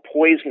of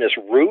poisonous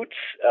roots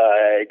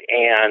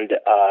and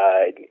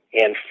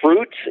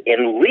fruits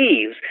and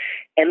leaves,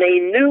 and they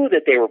knew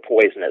that they were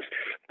poisonous.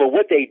 But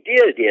what they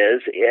did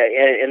is,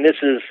 and this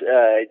is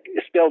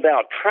spelled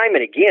out time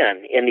and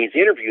again in these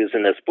interviews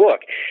in this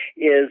book,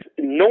 is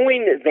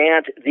knowing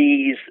that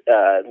these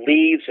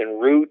leaves and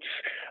roots,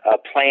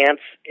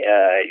 plants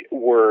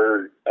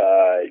were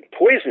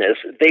poisonous,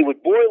 they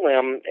would boil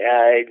them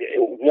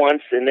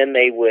once, and then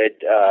they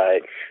would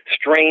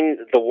strain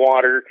the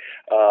water,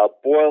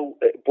 boil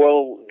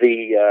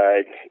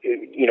the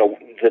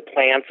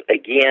plants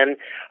again,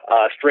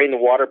 strain the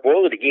water,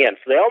 boil it again.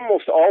 So they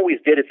almost always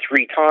did it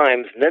 3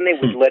 times. And then they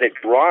would let it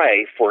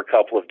dry for a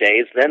couple of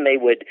days. Then they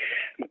would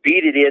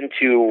beat it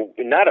into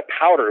not a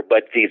powder,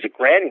 but these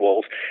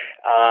granules,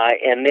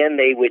 and then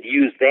they would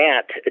use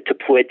that to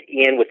put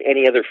in with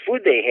any other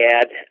food they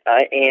had,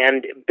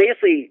 and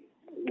basically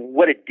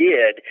what it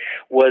did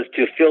was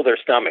to fill their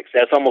stomachs.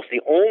 That's almost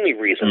the only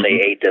reason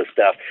they ate this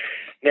stuff.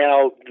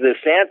 Now, the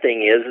sad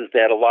thing is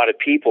that a lot of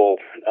people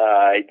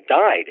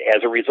died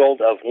as a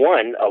result of,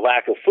 one, a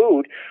lack of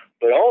food,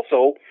 but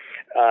also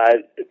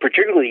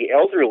particularly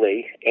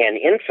elderly and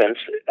infants,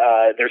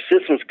 their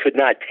systems could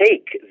not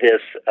take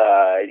this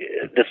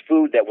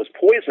food that was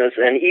poisonous,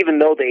 and even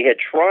though they had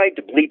tried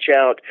to bleach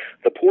out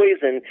the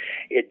poison,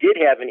 it did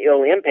have an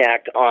ill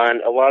impact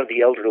on a lot of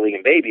the elderly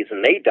and babies,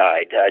 and they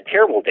died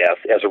terrible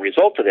deaths as a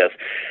result of this.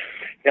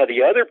 Now,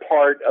 the other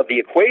part of the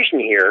equation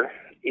here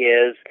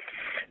is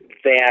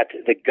that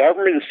the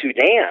government of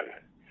Sudan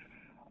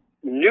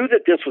knew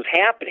that this was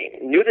happening,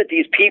 knew that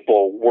these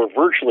people were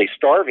virtually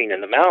starving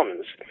in the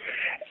mountains,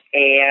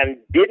 and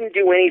didn't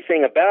do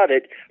anything about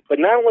it. But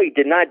not only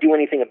did not do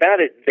anything about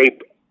it, they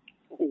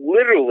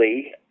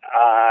literally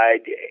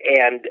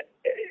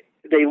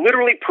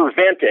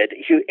prevented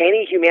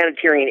any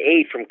humanitarian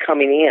aid from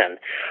coming in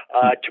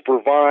to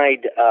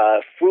provide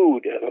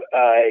food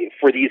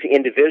for these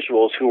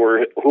individuals who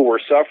were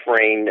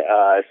suffering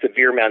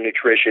severe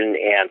malnutrition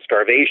and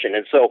starvation.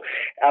 And so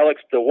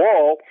Alex de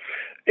Waal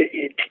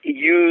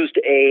used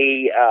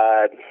a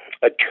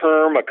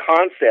term, a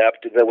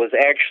concept that was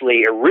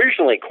actually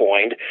originally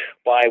coined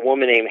by a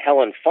woman named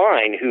Helen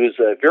Fine, who's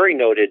a very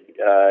noted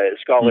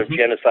scholar of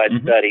genocide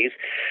studies,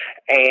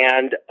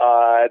 and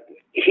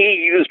he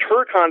used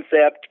her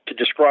concept to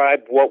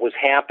describe what was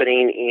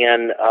happening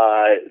in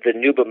the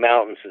Nuba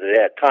Mountains at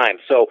that time.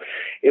 So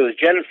it was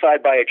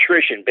genocide by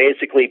attrition,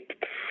 basically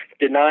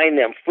denying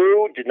them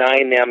food,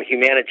 denying them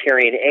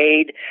humanitarian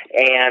aid,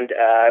 and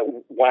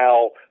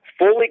while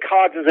fully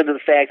cognizant of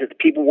the fact that the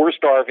people were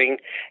starving,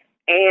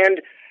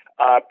 and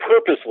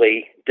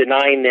purposely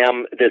denying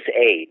them this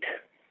aid.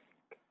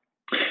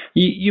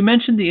 You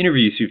mentioned the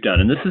interviews you've done,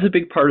 and this is a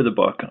big part of the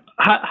book.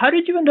 How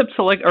did you end up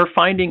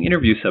finding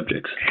interview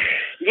subjects?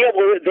 Yeah,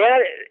 well,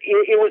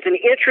 it was an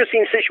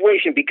interesting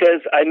situation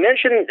because I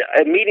mentioned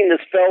meeting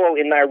this fellow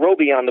in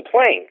Nairobi on the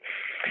plane,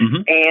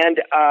 and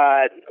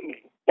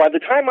by the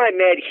time I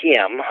met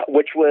him,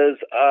 which was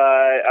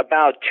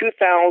about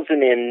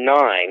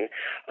 2009,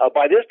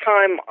 by this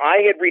time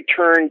I had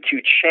returned to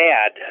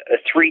Chad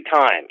 3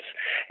 times.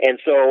 And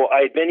so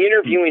I had been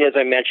interviewing, as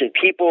I mentioned,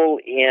 people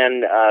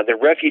in the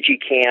refugee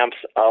camps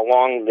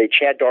along the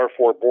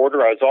Chad-Darfur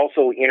border. I was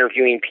also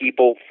interviewing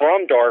people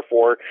from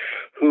Darfur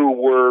who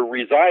were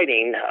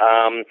residing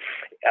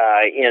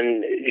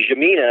in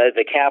N'Djamena,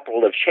 the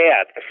capital of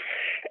Chad.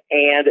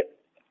 And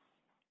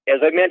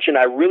as I mentioned,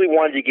 I really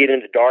wanted to get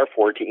into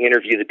Darfur to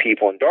interview the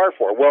people in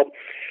Darfur. Well,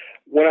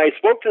 when I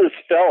spoke to this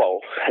fellow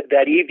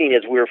that evening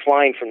as we were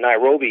flying from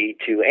Nairobi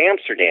to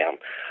Amsterdam,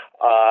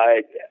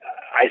 I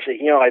said,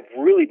 I've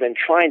really been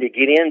trying to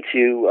get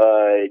into,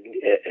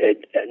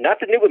 not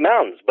the Nuba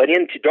Mountains, but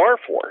into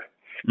Darfur.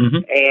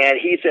 Mm-hmm. And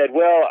he said,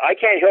 well, I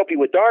can't help you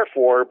with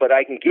Darfur, but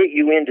I can get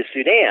you into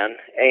Sudan,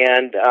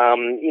 and,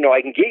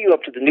 I can get you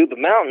up to the Nuba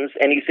Mountains.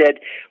 And he said,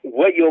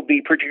 what you'll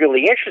be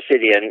particularly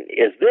interested in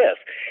is this.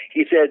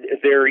 He said,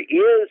 there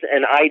is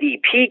an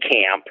IDP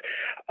camp,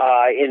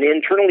 an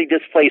internally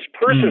displaced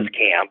persons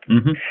camp,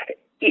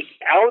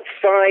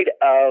 outside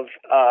of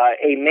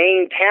a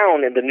main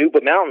town in the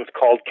Nuba Mountains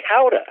called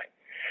Kauda.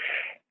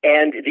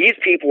 And these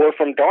people were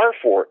from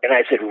Darfur. And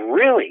I said,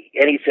 really?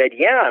 And he said,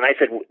 yeah. And I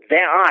said,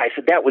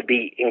 that would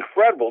be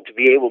incredible to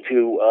be able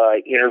to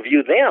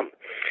interview them.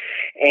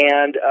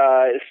 And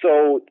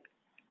so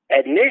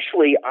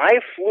initially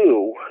I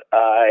flew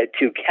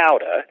to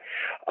Kauda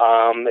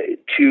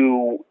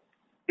to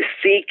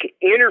seek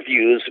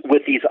interviews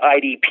with these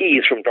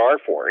IDPs from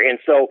Darfur. And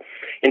so,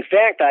 in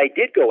fact, I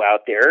did go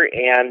out there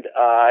and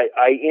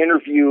I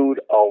interviewed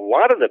a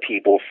lot of the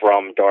people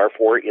from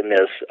Darfur in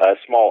this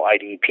small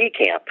IDP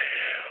camp.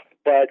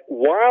 But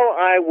while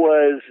I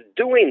was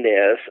doing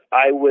this,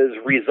 I was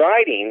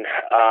residing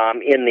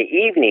in the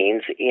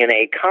evenings in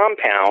a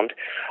compound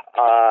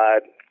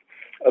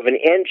of an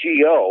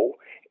NGO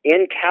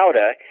in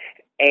Kauda,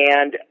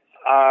 and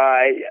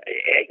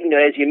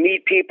as you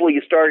meet people,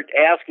 you start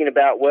asking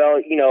about,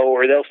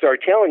 or they'll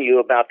start telling you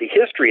about the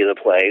history of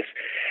the place.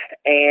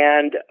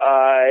 And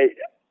I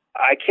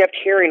kept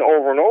hearing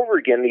over and over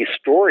again these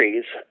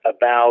stories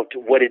about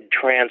what had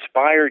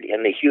transpired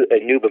in the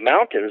Nuba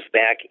Mountains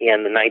back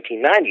in the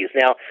 1990s.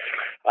 Now,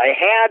 I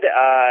had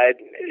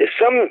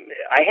some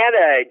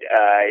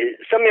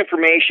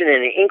information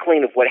and an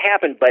inkling of what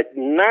happened, but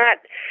not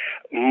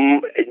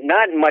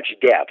much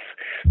depth.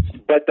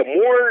 But the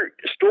more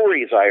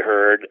stories I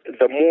heard,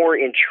 the more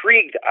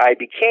intrigued I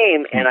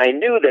became, and I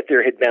knew that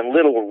there had been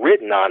little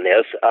written on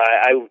this.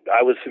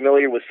 I was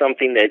familiar with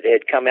something that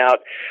had come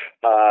out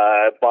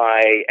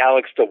by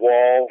Alex de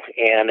Waal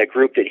and a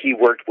group that he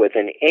worked with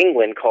in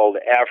England called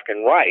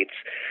African Rights.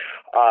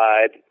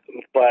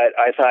 But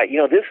I thought,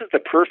 this is the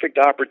perfect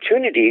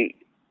opportunity.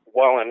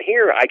 While I'm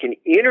here, I can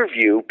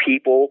interview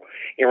people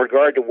in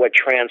regard to what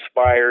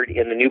transpired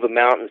in the Nuba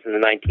Mountains in the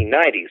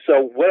 1990s. So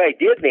what I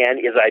did then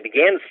is I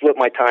began to split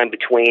my time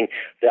between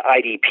the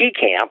IDP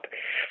camp.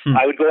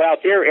 I would go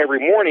out there every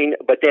morning,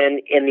 but then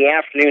in the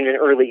afternoon and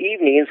early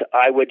evenings,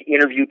 I would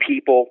interview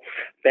people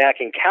back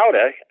in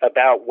Kauda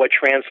about what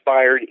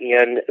transpired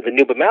in the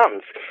Nuba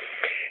Mountains.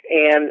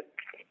 And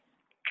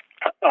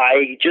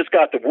I just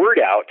got the word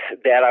out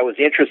that I was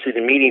interested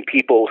in meeting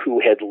people who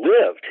had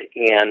lived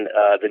in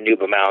the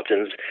Nuba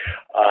Mountains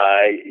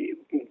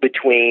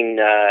between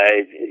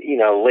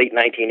late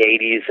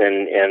 1980s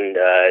and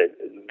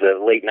the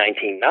late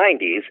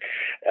 1990s,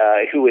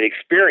 who had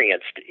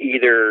experienced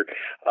either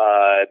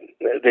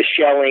the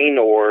shelling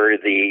or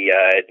the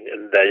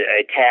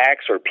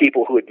attacks, or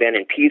people who had been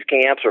in peace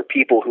camps, or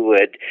people who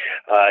had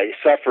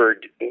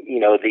suffered,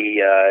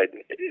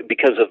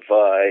 because of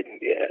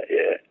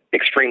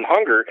extreme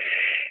hunger.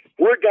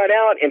 Word got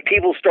out, and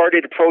people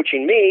started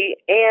approaching me,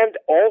 and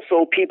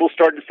also people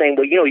started saying,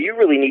 well, you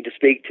really need to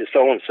speak to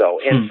so-and-so.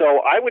 And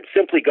so I would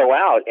simply go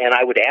out, and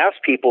I would ask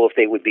people if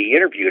they would be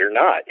interviewed or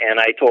not. And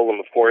I told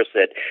them, of course,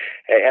 that,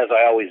 as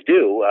I always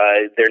do,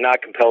 they're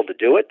not compelled to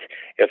do it.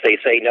 If they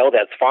say no,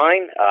 that's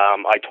fine.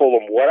 I told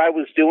them what I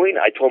was doing.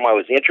 I told them I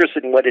was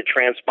interested in what had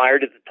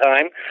transpired at the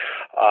time.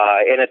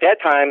 And at that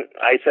time,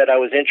 I said I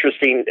was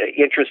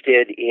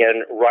interested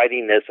in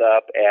writing this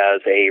up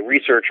as a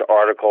research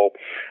article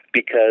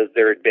because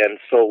there had been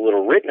so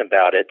little written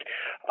about it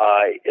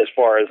as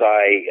far as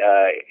I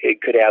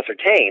could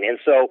ascertain. And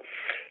so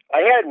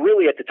I had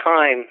really at the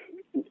time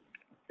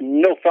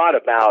no thought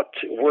about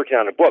working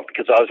on a book,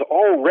 because I was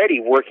already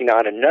working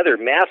on another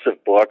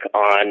massive book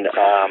on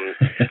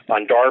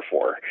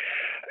Darfur.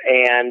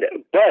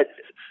 But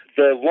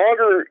the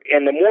longer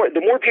and the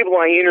more people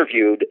I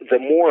interviewed, the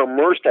more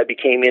immersed I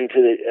became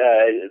into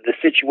the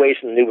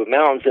situation in the Nuba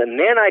Mountains, and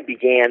then I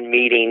began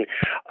meeting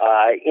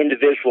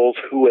individuals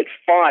who had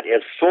fought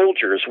as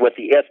soldiers with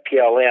the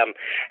SPLM,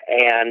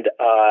 and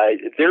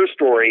their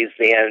stories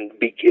then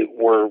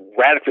were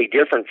radically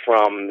different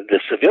from the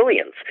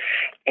civilians.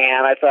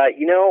 And I thought,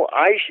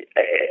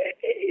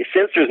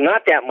 since there's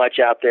not that much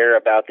out there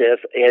about this,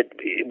 it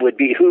would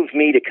behoove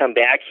me to come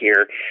back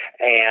here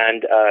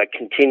and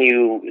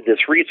continue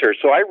this research.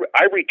 So I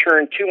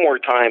returned 2 more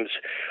times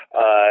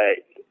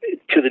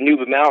to the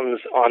Nuba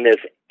Mountains on this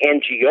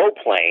NGO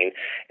plane,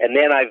 and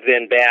then I've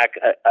been back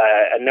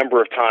a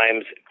number of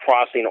times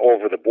crossing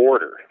over the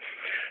border.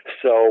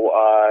 So,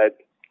 I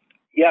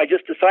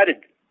just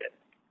decided,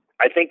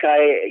 I think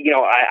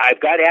I've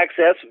got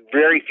access.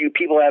 Very few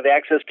people have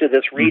access to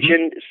this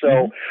region.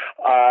 So,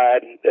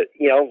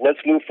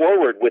 let's move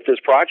forward with this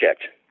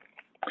project.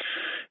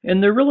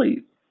 And they're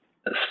really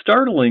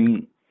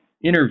startling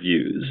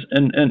interviews,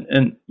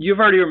 and you've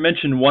already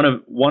mentioned one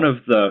of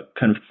the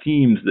kind of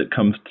themes that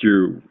comes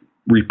through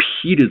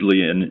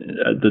repeatedly, and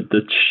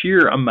the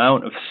sheer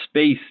amount of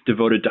space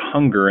devoted to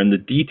hunger and the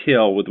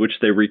detail with which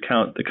they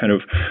recount the kind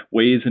of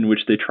ways in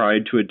which they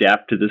tried to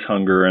adapt to this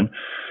hunger and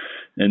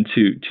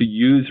to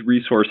use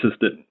resources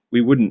that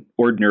we wouldn't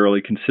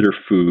ordinarily consider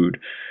food.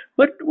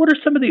 What are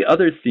some of the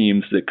other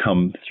themes that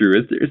come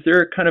through? Is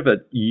there kind of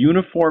a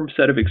uniform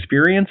set of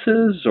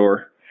experiences,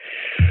 or?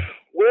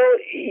 Well,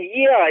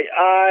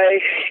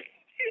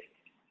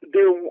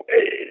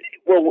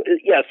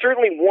 yeah,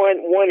 certainly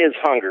one is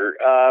hunger.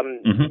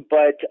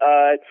 But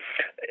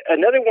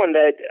another one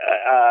that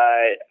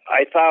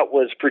I thought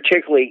was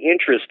particularly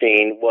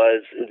interesting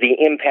was the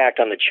impact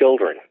on the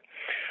children.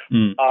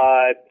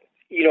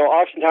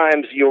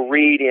 Oftentimes you'll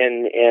read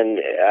in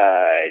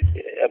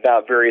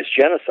about various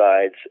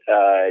genocides,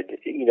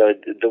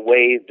 the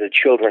way the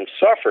children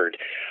suffered.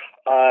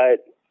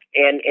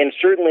 And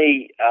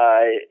certainly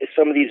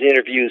some of these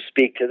interviews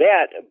speak to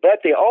that,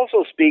 but they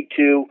also speak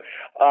to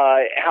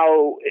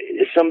how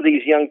some of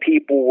these young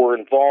people were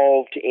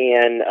involved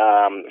in,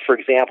 for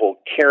example,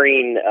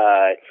 carrying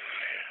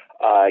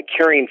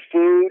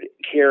food,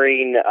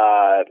 carrying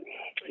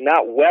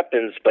not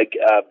weapons, but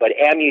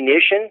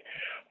ammunition,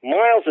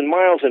 miles and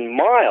miles and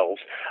miles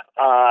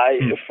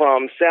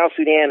from South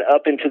Sudan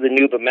up into the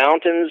Nuba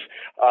Mountains.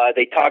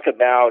 They talk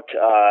about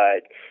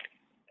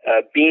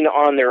being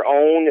on their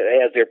own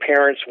as their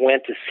parents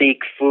went to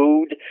seek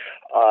food.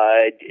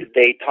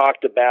 They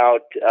talked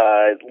about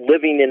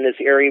living in this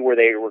area where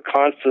they were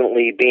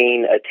constantly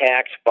being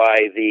attacked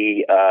by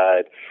the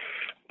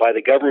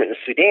government of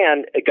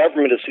Sudan,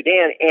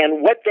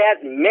 and what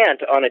that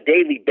meant on a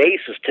daily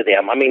basis to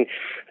them. I mean,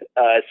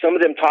 some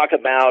of them talk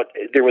about,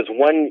 there was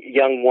one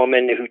young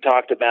woman who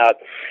talked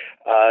about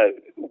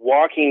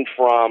walking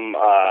from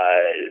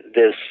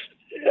this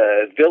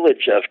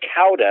village of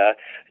Kauda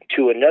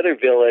to another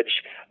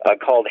village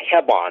called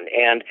Hebron.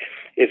 And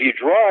if you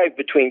drive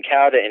between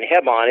Kauda and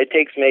Hebron, it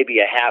takes maybe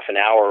a half an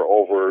hour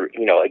over,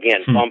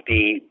 again,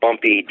 bumpy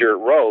dirt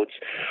roads.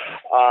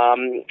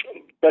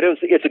 But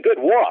it's a good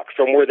walk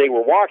from where they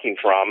were walking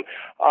from.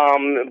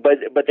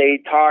 But they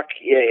talk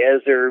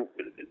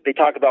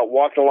about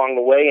walking along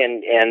the way,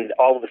 and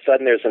all of a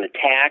sudden there's an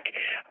attack,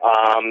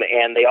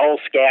 and they all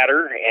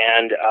scatter,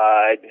 and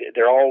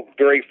they're all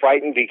very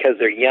frightened because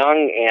they're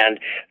young and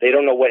they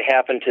don't know what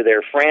happened to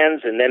their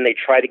friends, and then they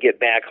try to get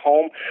back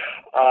home.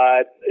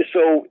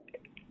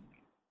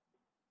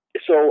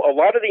 So a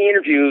lot of the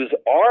interviews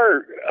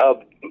are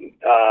of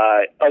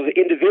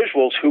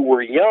individuals who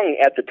were young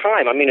at the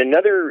time. I mean,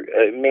 another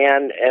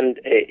man, and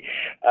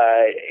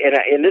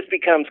this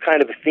becomes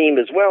kind of a theme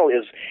as well,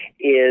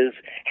 is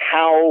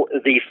how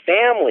the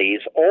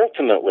families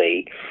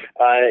ultimately,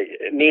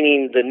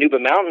 meaning the Nuba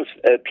Mountains,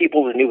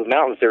 people of the Nuba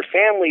Mountains, their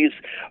families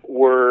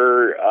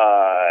were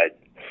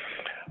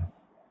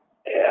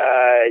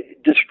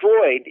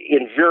destroyed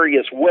in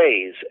various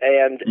ways.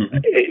 And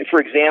for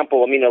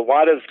example, I mean, a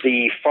lot of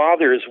the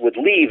fathers would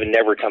leave and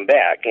never come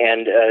back,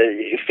 and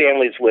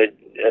families would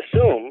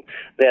assume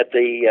that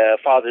the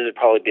fathers had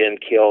probably been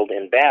killed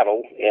in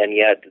battle, and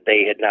yet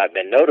they had not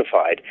been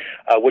notified,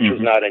 which was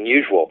not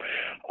unusual.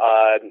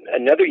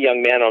 Another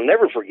young man I'll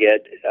never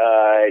forget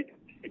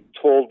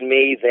told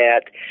me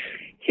that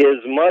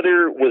his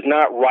mother was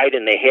not right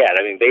in the head.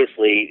 I mean,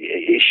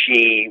 basically,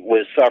 she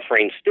was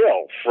suffering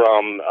still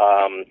from,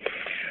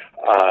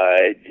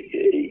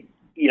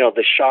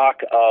 the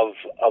shock of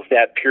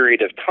that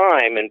period of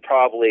time, and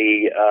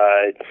probably,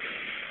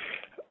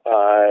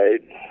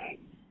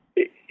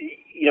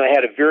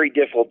 had a very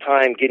difficult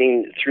time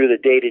getting through the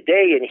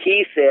day-to-day. And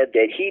he said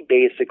that he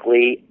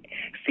basically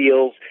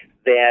feels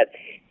that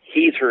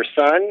he's her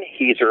son,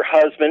 he's her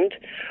husband,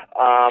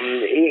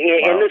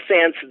 in the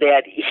sense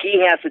that he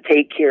has to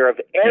take care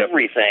of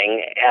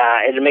everything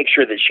and to make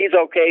sure that she's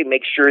okay,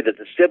 make sure that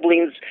the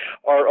siblings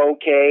are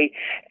okay.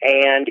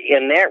 And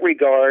in that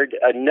regard,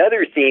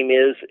 another theme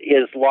is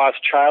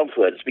lost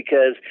childhoods,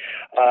 because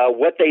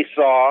what they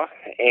saw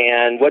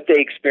and what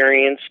they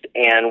experienced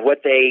and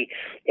what they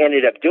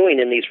ended up doing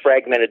in these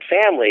fragmented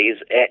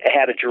families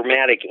had a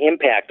dramatic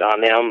impact on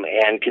them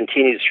and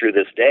continues through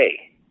this day.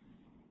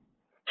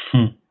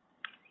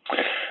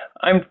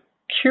 I'm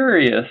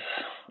curious,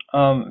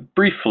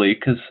 briefly,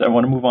 because I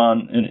want to move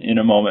on in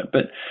a moment,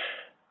 but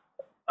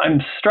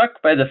I'm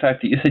struck by the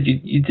fact that you said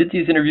you did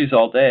these interviews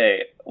all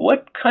day.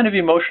 What kind of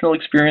emotional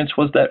experience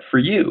was that for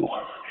you?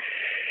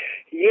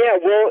 Yeah,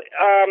 well,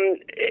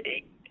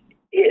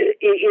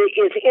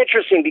 it's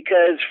interesting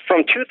because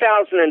from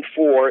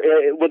 2004,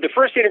 the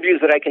first interviews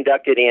that I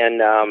conducted in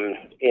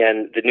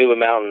the Nuba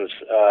Mountains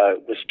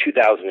was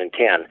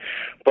 2010.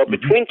 But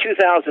between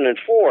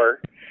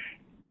 2004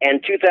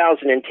 and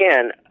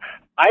 2010,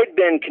 I'd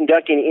been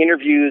conducting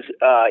interviews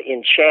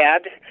in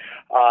Chad,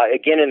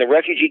 again in the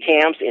refugee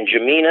camps in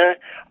Jamina.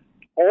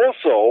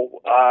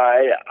 Also,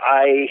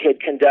 I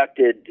had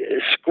conducted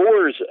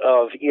scores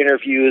of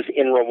interviews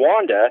in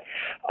Rwanda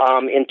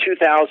in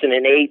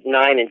 2008,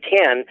 9, and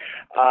 10,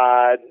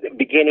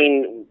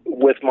 beginning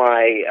with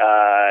my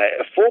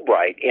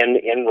Fulbright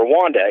in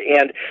Rwanda.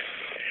 And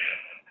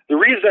The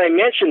reason I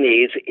mention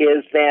these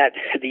is that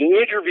the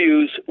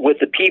interviews with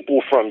the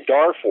people from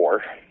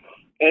Darfur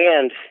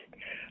and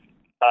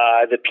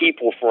the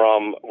people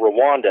from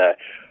Rwanda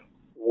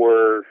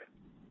were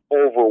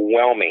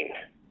overwhelming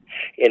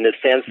in the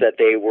sense that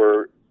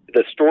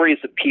the stories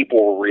that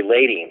people were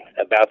relating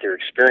about their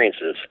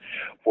experiences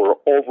were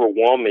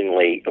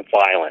overwhelmingly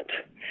violent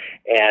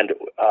and,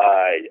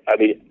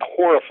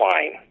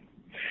 horrifying.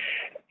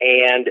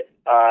 And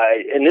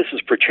this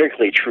is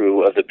particularly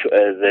true of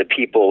the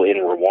people in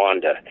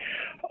Rwanda.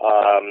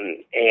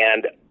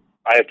 And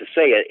I have to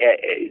say,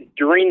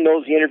 during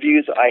those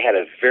interviews, I had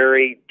a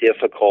very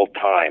difficult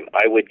time.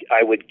 I would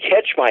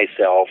catch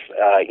myself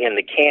in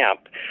the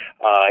camp.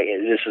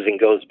 This is in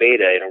Goes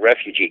Beta, in a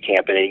refugee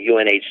camp, in a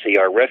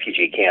UNHCR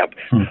refugee camp.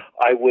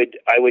 I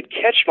would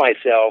catch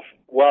myself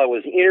while I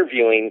was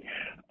interviewing,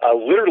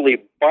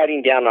 literally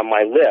biting down on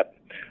my lip,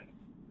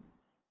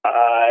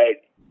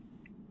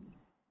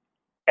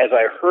 as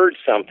I heard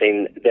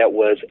something that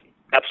was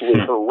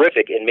absolutely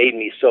horrific and made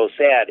me so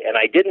sad, and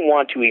I didn't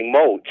want to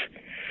emote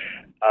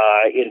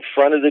in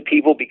front of the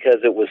people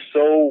because it was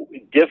so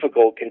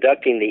difficult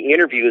conducting the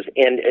interviews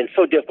and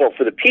so difficult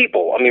for the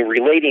people,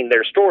 relating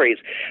their stories,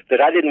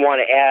 that I didn't want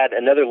to add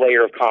another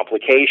layer of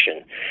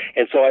complication.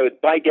 And so I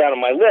would bite down on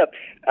my lip.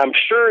 I'm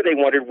sure they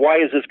wondered, why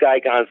has this guy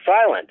gone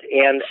silent?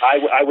 And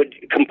I would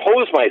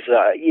compose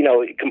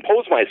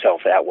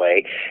myself that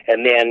way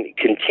and then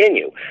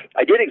continue.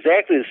 I did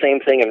exactly the same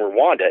thing in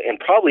Rwanda, and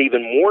probably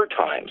even more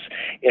times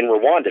in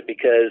Rwanda,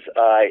 because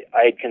I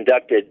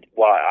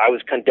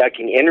was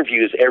conducting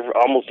interviews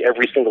almost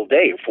every single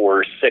day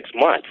for 6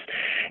 months.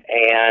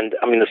 And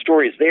the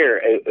stories there,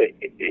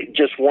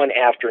 just one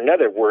after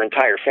another, where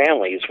entire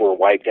families were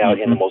wiped out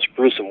in the most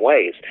gruesome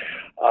ways.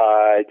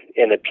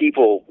 And the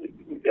people,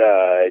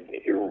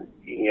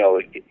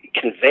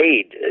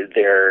 conveyed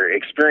their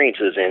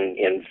experiences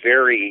in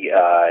very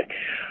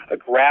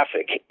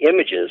graphic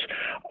images.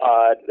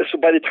 So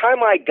by the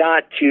time I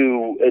got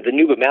to the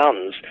Nuba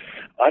Mountains,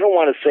 I don't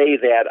want to say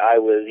that I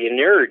was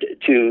inured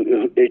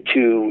to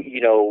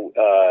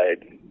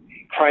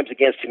crimes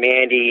against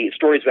humanity,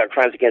 stories about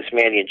crimes against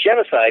humanity and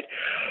genocide,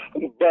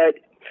 but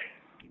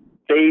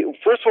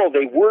first of all,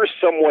 they were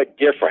somewhat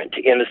different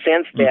in the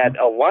sense that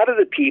a lot of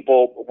the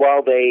people,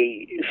 while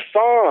they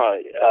saw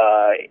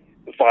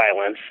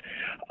violence,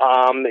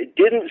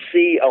 didn't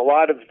see a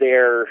lot of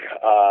their,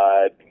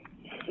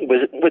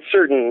 with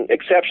certain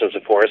exceptions,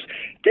 of course,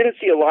 didn't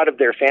see a lot of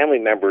their family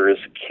members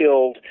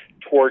killed,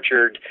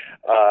 tortured,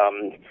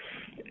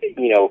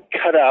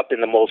 cut up in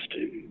the most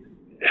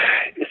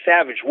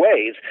savage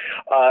ways,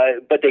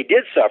 but they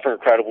did suffer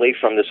incredibly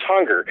from this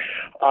hunger.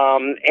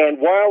 And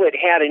while it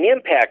had an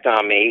impact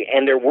on me,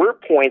 and there were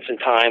points in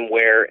time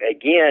where,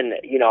 again,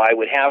 I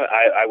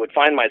would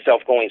find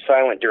myself going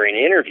silent during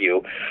an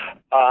interview,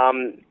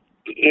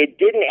 it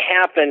didn't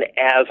happen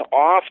as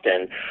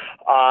often,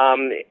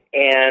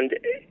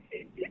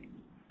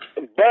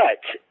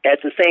 but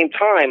at the same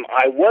time,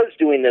 I was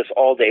doing this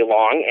all day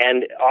long,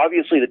 and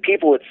obviously the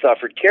people had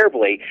suffered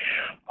terribly,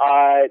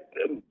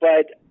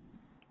 but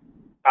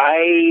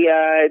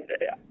I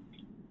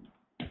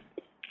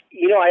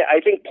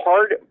think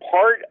part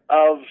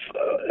of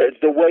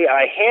the way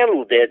I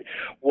handled it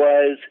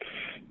was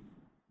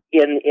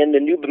in the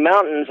Nuba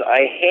Mountains.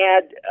 I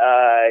had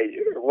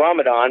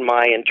Ramadan,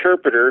 my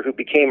interpreter, who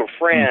became a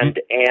friend,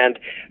 and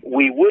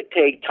we would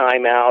take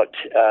time out,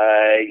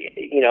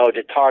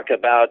 to talk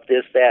about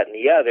this, that, and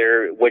the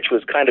other, which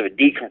was kind of a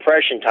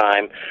decompression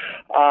time.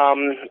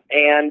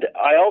 And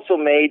I also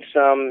made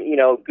some,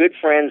 good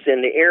friends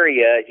in the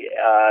area,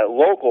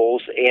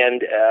 locals,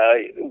 and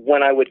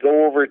when I would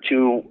go over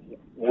to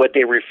what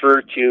they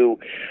refer to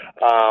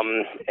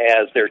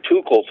as their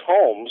Tukals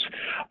homes,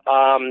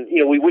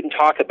 we wouldn't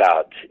talk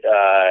about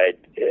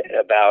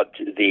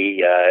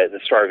the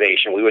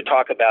starvation. We would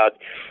talk about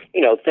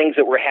things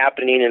that were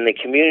happening in the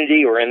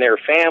community or in their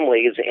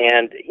families,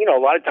 and a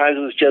lot of times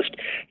it was just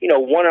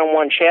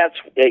one-on-one chats,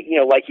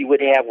 like you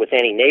would have with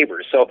any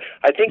neighbor. So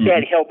I think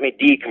that helped me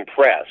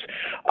decompress.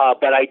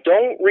 But I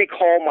don't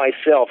recall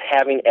myself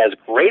having as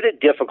great a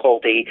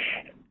difficulty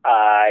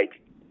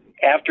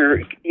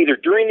after either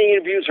during the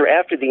interviews or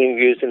after the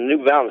interviews in the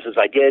Nuba Mountains as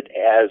I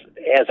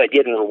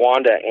did in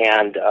Rwanda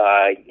and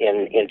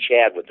in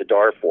Chad with the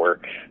Darfur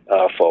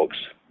folks.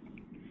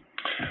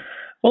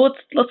 Well,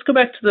 let's go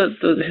back to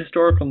the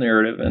historical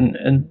narrative,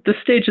 and this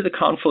stage of the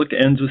conflict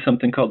ends with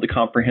something called the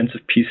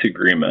Comprehensive Peace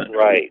Agreement.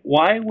 Right.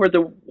 Why were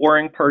the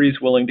warring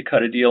parties willing to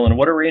cut a deal, and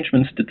what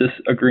arrangements did this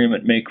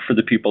agreement make for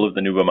the people of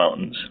the Nuba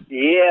Mountains?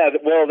 Yeah,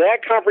 well,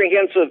 that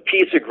Comprehensive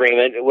Peace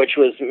Agreement, which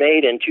was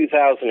made in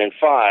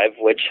 2005,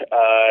 which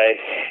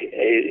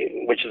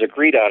is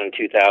agreed on in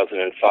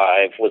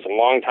 2005, was a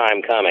long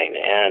time coming,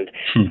 and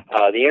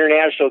the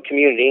international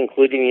community,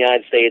 including the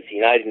United States, the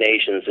United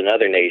Nations, and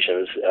other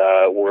nations,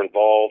 were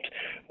involved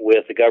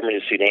with the government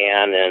of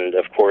Sudan and,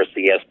 of course,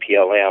 the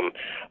SPLM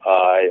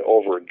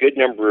over a good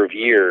number of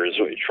years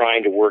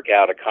trying to work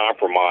out a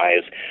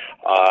compromise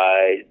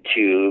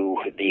to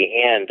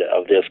the end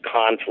of this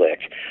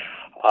conflict.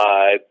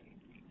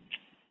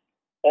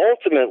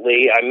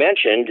 ultimately, I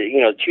mentioned,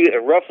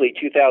 roughly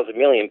 2,000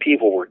 million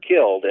people were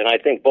killed, and I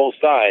think both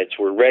sides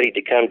were ready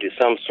to come to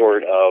some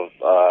sort of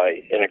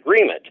an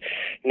agreement.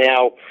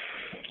 Now,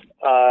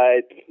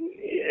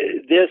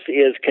 this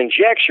is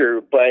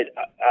conjecture, but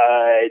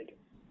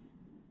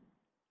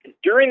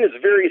during this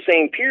very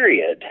same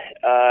period,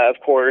 of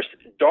course,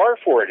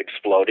 Darfur had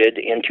exploded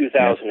in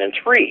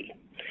 2003.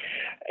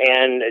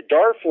 And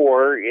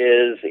Darfur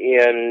is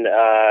in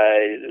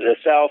the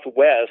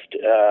southwest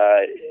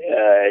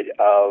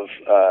of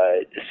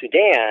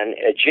Sudan,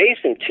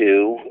 adjacent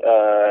to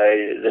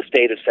the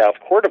state of South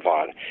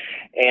Kordofan.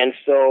 And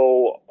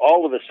so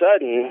all of a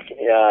sudden,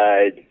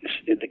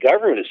 the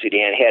government of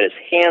Sudan had its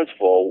hands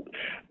full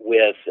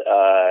with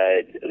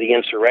the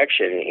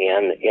insurrection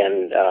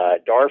in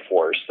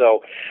Darfur.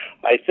 So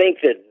I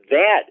think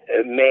that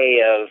may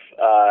have,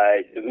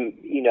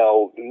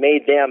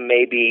 made them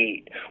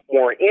maybe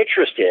more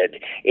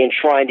interested in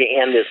trying to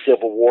end this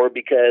civil war,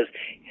 because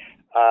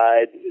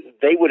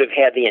they would have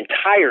had the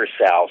entire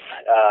South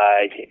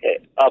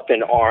up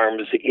in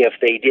arms if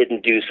they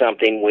didn't do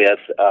something with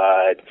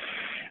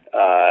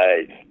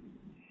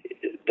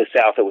the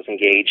South that was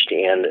engaged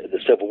in the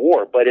Civil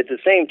War. But at the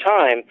same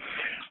time,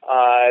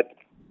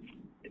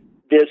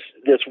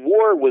 this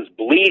war was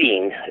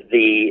bleeding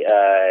the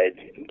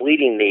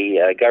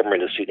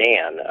government of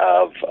Sudan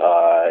of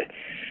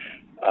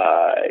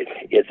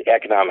its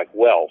economic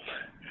wealth.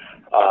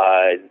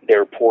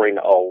 They're pouring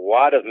a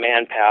lot of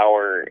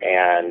manpower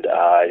and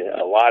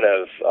a lot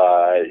of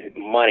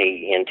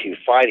money into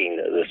fighting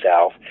the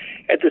South.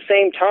 At the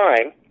same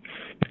time,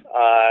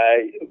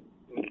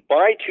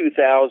 by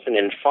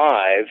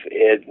 2005,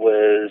 it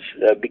was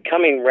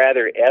becoming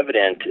rather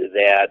evident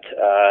that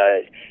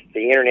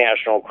the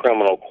International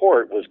Criminal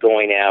Court was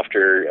going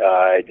after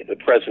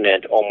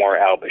President Omar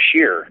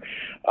al-Bashir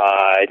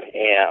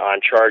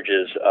on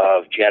charges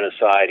of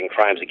genocide and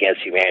crimes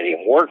against humanity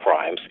and war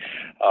crimes,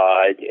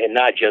 and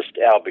not just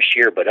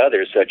al-Bashir but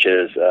others such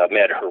as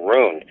Ahmed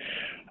Haroun.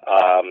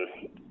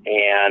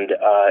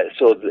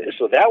 So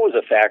that was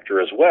a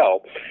factor as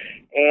well.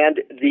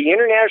 And the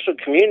international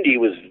community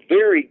was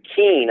very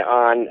keen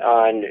on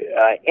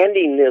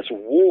ending this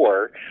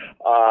war,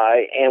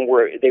 and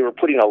they were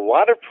putting a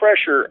lot of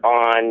pressure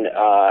on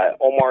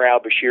Omar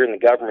al-Bashir and the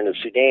government of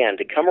Sudan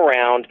to come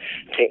around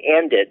to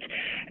end it.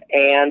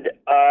 And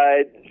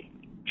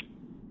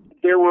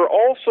there were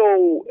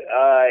also,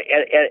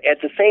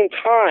 at the same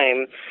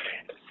time,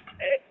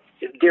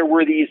 there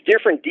were these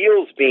different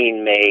deals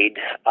being made.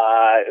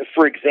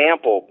 For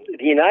example,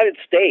 the United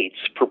States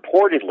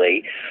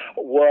purportedly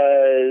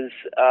was,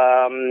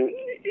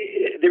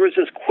 there was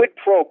this quid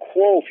pro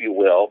quo, if you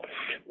will,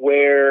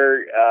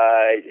 where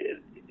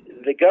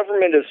the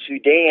government of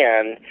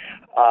Sudan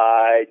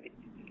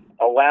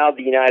allowed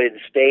the United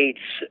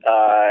States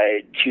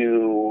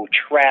to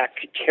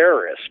track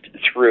terrorists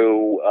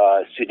through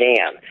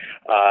Sudan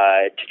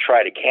to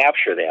try to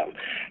capture them.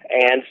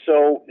 And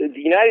so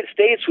the United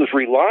States was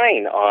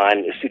relying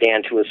on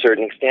Sudan to a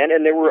certain extent,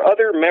 and there were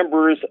other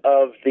members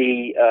of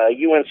the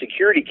UN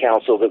Security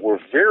Council that were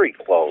very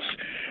close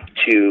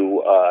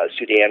to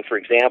Sudan. For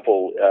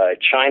example,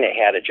 China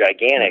had a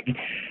gigantic,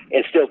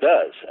 and still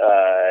does,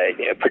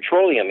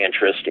 petroleum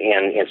interest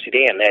in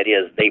Sudan. That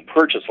is, they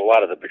purchased a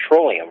lot of the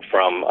petroleum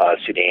from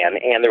Sudan,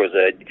 and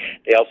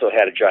they also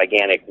had a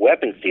gigantic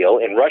weapons deal,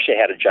 and Russia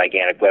had a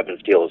gigantic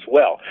weapons deal as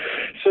well.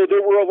 So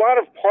there were a lot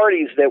of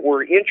parties that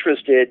were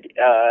interested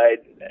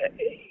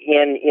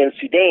in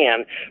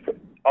Sudan.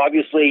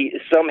 Obviously,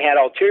 some had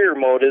ulterior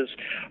motives,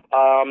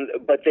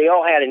 but they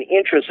all had an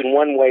interest in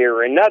one way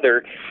or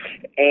another.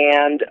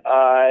 And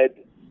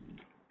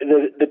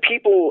the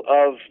people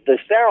of the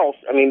South,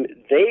 I mean,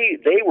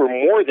 they were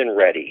more than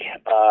ready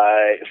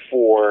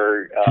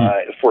for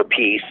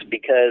peace,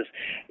 because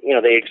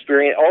they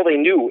experienced, all they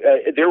knew,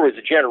 there was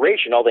a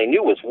generation, all they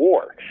knew was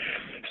war.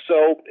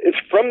 So it's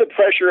from the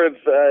pressure of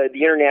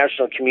the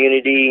international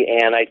community,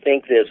 and I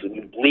think this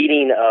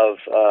bleeding of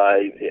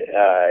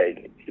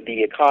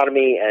the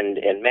economy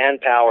and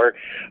manpower,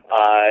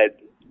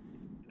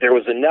 there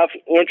was enough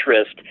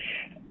interest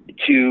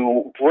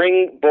to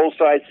bring both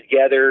sides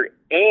together,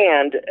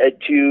 and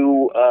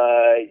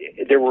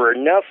there were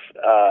enough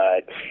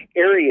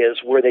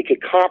areas where they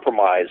could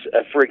compromise.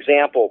 For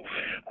example,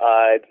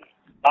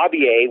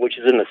 Abyei, which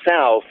is in the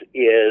south,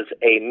 is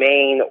a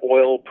main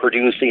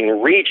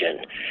oil-producing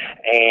region,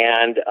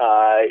 and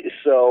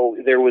so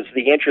there was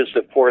the interest,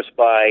 of course,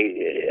 by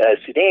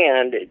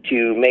Sudan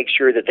to make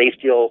sure that they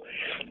still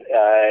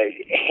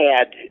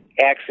had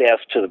access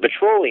to the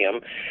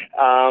petroleum,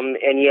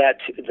 and yet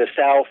the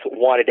South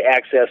wanted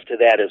access to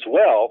that as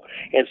well,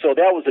 and so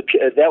that was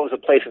a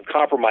place of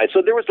compromise.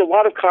 So there was a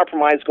lot of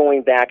compromise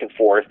going back and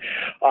forth.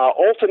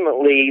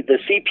 Ultimately, the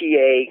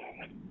CPA,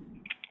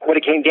 what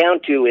it came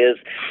down to is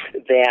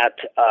that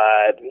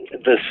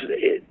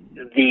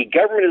the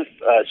government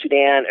of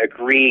Sudan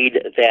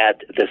agreed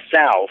that the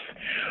South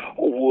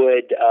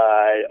would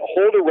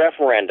hold a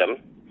referendum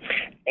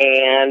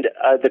And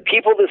the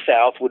people of the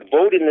South would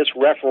vote in this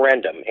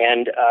referendum,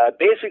 and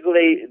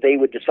basically they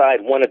would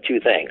decide one of two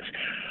things.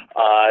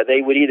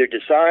 They would either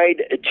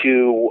decide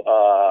to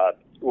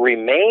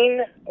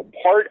remain a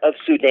part of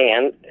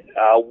Sudan,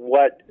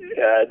 what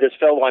this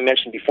fellow I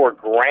mentioned before,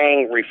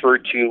 Grang,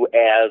 referred to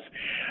as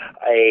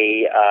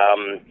a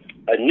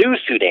new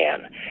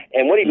Sudan.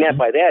 And what he meant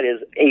by that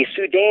is a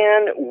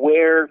Sudan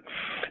where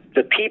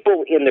the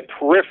people in the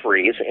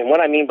peripheries, and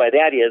what I mean by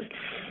that is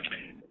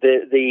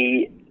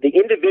the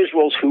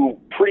individuals who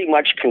pretty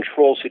much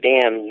control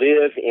Sudan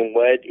live in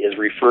what is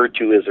referred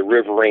to as the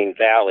Riverine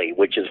Valley,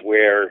 which is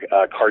where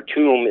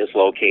Khartoum is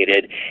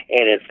located,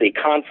 and it's the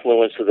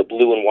confluence of the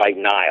Blue and White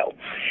Nile.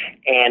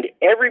 And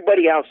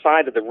everybody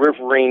outside of the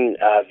Riverine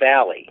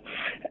Valley,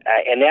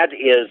 and that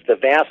is the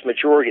vast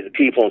majority of the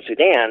people in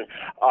Sudan,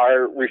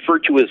 are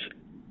referred to as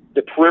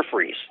the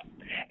peripheries.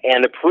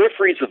 And the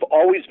peripheries have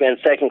always been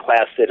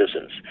second-class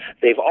citizens.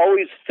 They've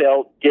always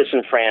felt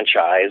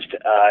disenfranchised,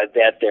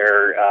 that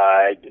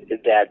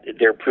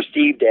they're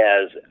perceived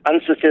as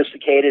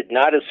unsophisticated,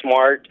 not as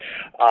smart,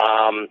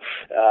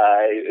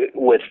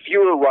 with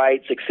fewer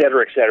rights, et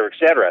cetera, et cetera, et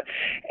cetera.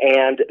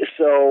 And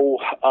so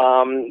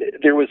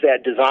there was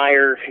that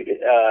desire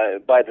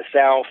by the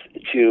South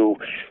to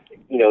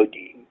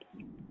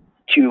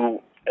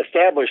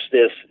establish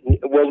this,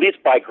 well, at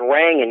least by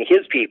Garang and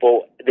his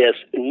people, this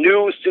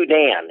new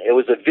Sudan. It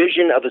was a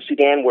vision of a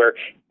Sudan where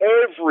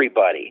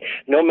everybody,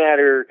 no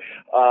matter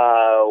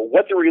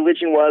what their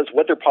religion was,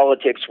 what their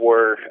politics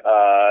were,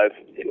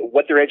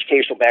 what their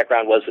educational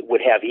background was,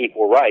 would have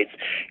equal rights.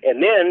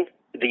 And then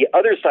the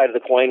other side of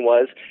the coin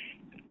was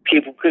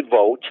people could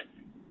vote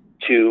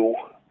to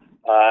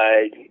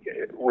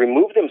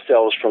remove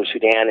themselves from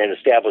Sudan and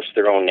establish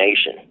their own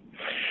nation.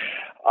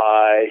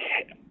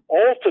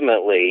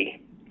 Ultimately,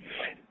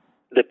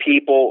 the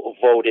people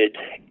voted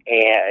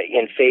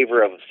in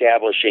favor of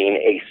establishing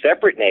a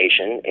separate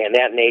nation, and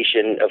that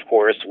nation, of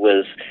course,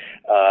 was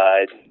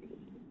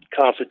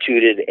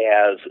constituted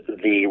as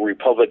the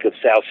Republic of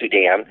South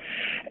Sudan,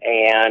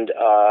 and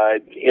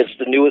it's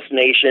the newest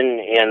nation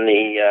in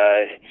the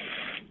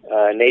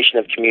nation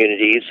of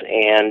communities,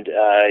 and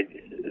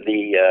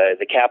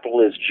the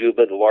capital is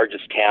Juba, the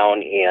largest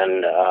town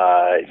in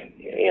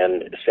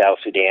South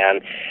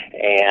Sudan,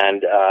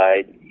 and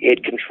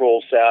it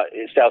controls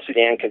South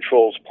Sudan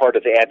controls part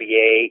of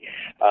Abyei,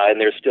 and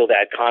there's still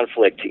that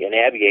conflict in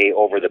Abyei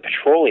over the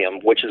petroleum,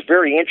 which is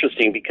very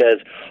interesting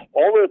because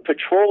all of the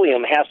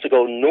petroleum has to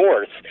go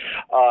north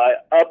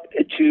up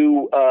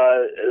to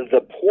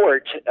the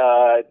port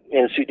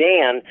in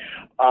Sudan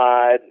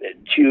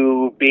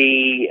to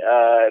be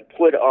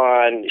put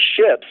on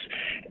ships.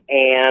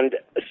 And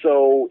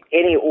so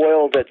any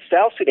oil that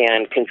South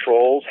Sudan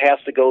controls has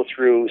to go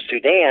through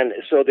Sudan.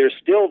 So there's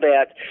still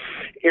that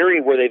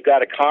area where they've got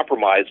to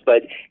compromise.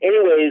 But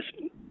anyways,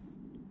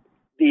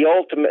 the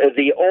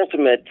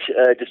ultimate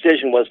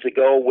decision was to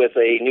go with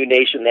a new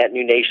nation. That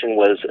new nation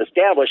was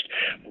established.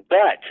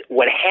 But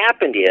what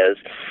happened is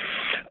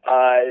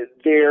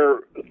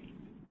there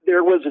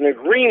was an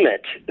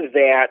agreement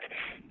that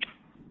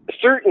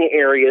certain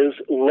areas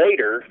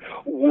later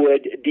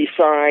would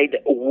decide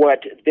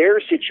what their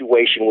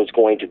situation was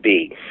going to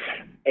be.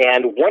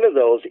 And one of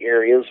those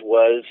areas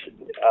was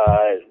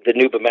the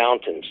Nuba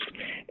Mountains.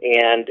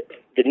 And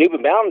the Nuba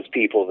Mountains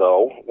people,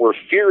 though, were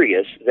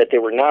furious that they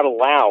were not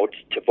allowed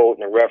to vote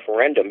in a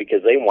referendum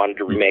because they wanted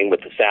to remain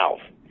with the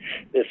South.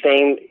 The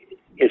same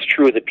is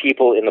true of the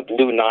people in the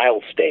Blue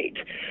Nile state.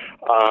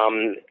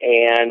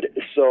 And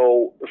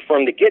so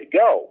from the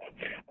get-go,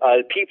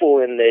 people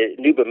in the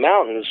Nuba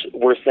Mountains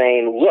were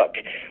saying, look,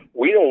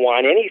 we don't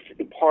want any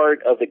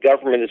part of the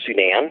government of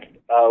Sudan.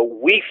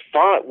 We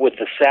fought with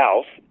the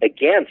South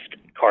against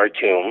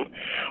Khartoum.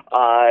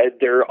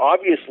 They're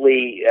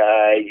obviously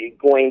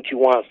going to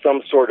want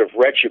some sort of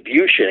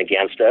retribution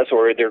against us,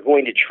 or they're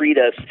going to treat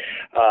us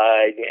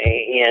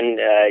in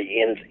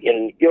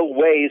ill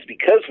ways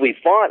because we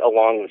fought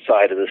along the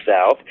side of the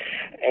South,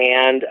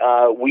 and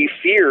we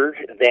fear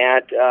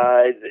that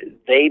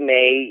they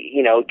may,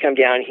 come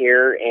down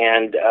here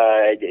and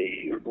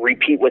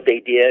repeat what they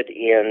did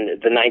in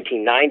the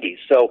 1990s.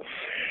 So.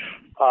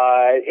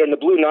 And the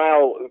Blue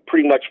Nile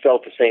pretty much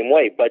felt the same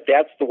way, but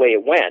that's the way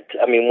it went.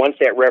 I mean, once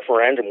that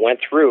referendum went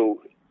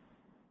through,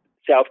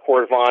 South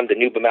Kordofan, the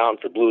Nuba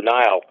Mountains, the Blue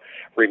Nile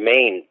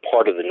remained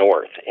part of the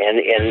North. And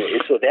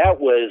so that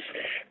was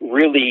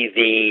really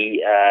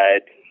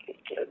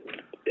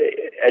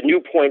a new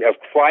point of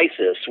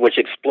crisis which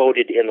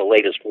exploded in the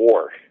latest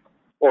war,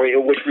 or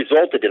which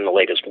resulted in the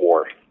latest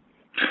war.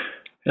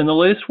 And the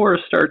latest war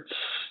starts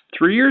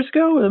 3 years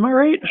ago, am I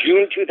right?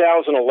 June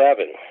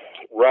 2011.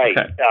 Right.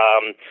 Okay.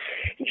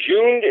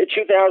 June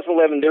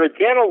 2011, there had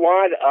been a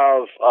lot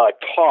of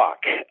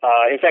talk.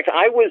 In fact,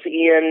 I was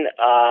in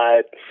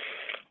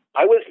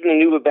the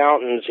Nuba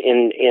Mountains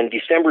in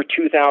December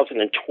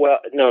 2012.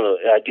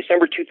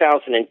 December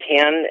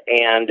 2010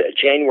 and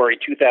January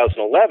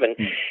 2011,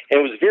 and it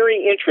was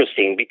very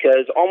interesting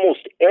because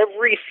almost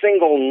every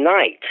single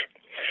night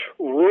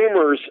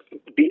rumors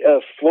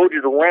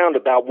floated around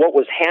about what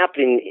was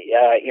happening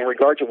in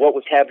regard to what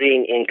was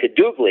happening in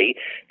Kadugli.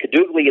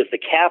 Kadugli is the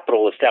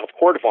capital of South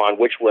Kordofan,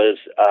 which was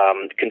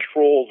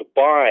controlled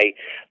by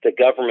the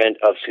government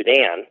of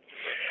Sudan.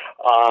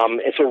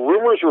 And so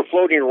rumors were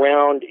floating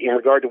around in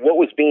regard to what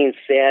was being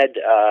said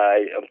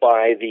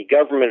by the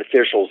government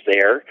officials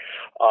there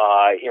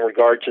in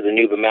regard to the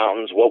Nuba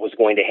Mountains, what was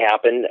going to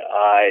happen.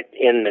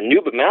 In the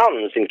Nuba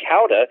Mountains in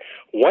Kauda,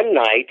 one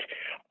night,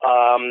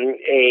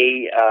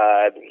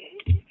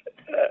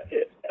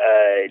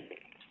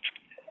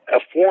 a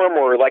form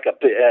or like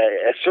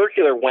a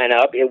circular went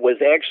up. It was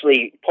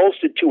actually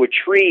posted to a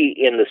tree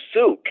in the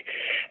souk,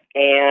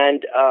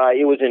 and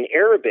it was in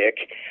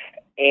Arabic.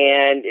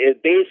 And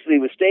it basically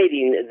was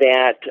stating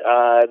that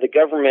the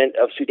government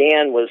of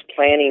Sudan was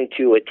planning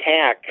to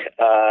attack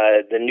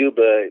the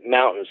Nuba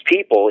Mountains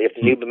people if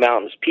the Nuba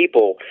Mountains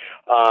people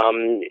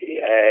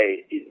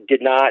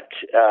did not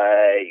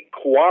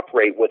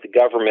cooperate with the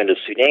government of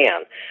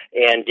Sudan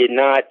and did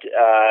not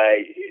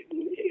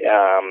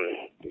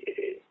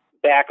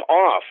back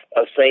off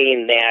of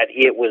saying that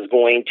it was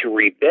going to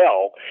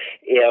rebel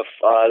if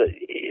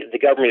the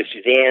government of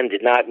Sudan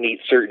did not meet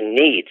certain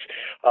needs.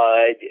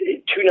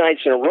 2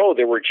 nights in a row,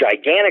 there were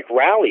gigantic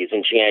rallies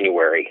in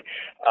January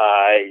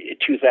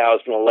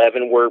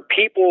 2011 where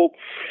people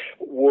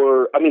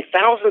were,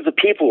 thousands of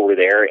people were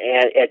there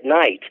at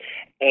night,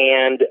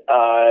 and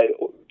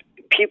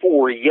people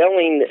were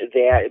yelling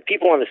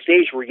people on the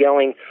stage were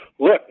yelling,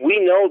 "Look, we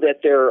know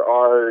that there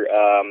are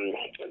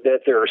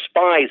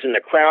spies in the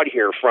crowd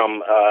here from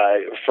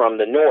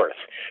the north,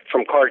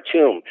 from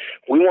Khartoum.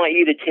 We want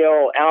you to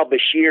tell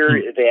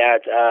al-Bashir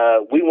that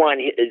we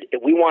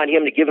want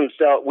him to give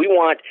himself. We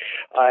want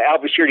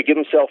al-Bashir to give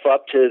himself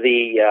up to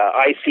the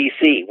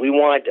ICC. We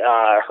want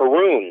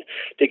Haroun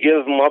to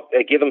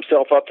give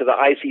himself up to the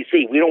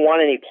ICC. We don't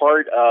want any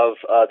part of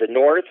the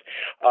north.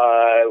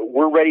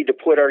 We're ready to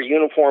put our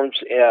uniforms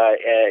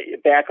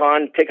back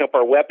on, pick up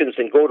our weapons,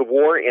 and go to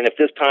war. And if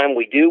this time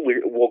we do,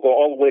 we'll go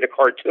all the way to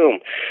Khartoum."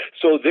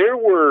 So there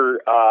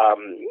were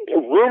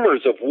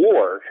rumors of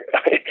war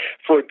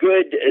for a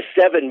good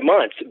 7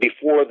 months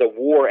before the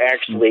war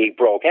actually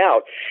broke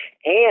out.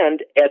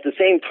 And at the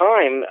same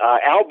time,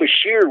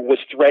 al-Bashir was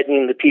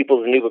threatening the people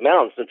of the Nuba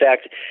Mountains. In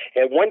fact,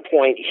 at one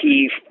point,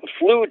 he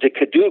flew to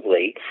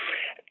Kadugli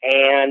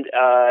and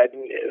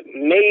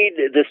made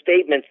the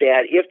statement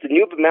that if the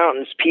Nuba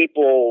Mountains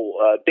people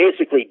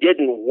basically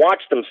didn't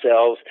watch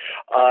themselves,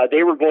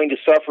 they were going to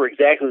suffer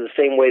exactly the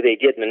same way they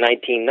did in the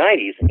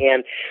 1990s.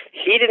 And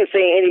he didn't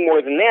say any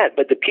more than that,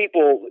 but the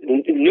people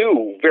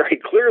knew very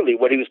clearly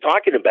what he was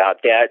talking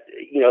about, that,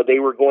 they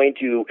were going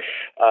to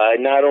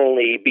not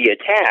only be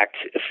attacked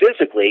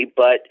physically,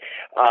 but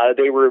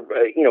they were,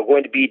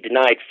 going to be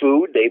denied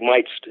food. They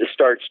might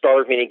start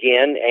starving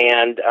again,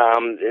 and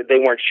they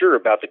weren't sure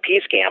about the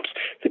peace camps.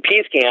 The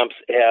peace camps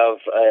have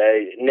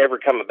never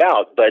come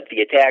about, but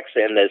the attacks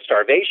and the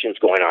starvation's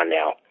going on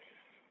now.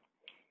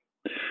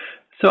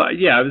 So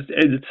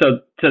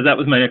so that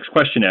was my next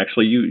question.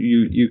 Actually,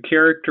 you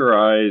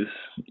characterize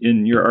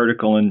in your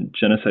article in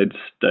Genocide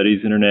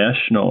Studies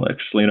International,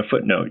 actually in a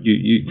footnote,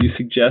 you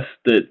suggest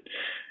that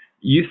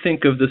you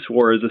think of this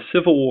war as a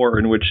civil war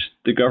in which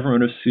the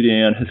government of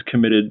Sudan has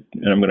committed,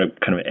 and I'm going to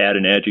kind of add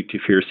an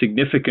adjective here,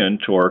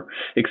 significant or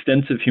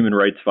extensive human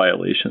rights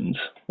violations.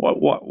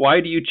 Why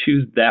do you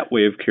choose that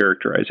way of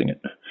characterizing it?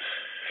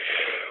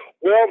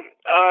 Well,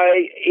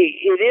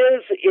 it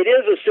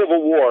is a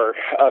civil war.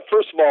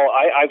 First of all,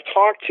 I've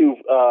talked to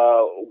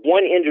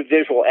one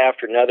individual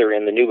after another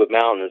in the Nuba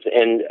Mountains,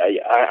 and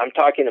I'm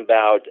talking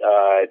about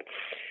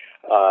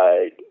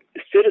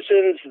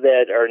citizens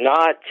that are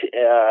not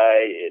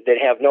that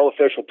have no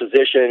official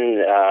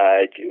position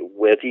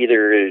with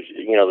either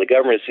the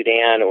government of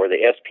Sudan or the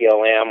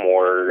SPLM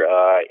or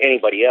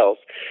anybody else.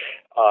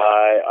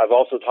 I've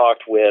also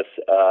talked with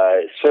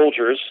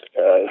soldiers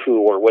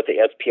who are with the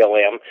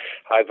SPLM.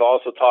 I've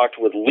also talked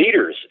with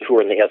leaders who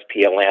are in the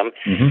SPLM.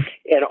 Mm-hmm.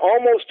 And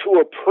almost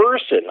to a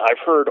person, I've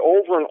heard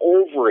over and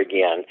over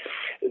again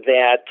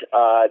that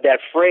that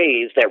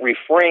phrase, that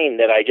refrain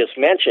that I just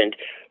mentioned,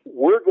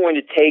 we're going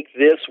to take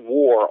this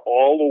war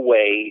all the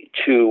way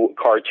to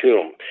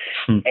Khartoum.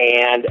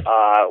 And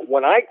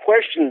when I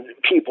questioned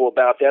people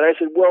about that, I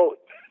said, well,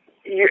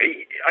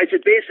 I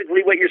said,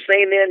 basically what you're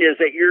saying then is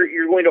that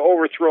you're going to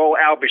overthrow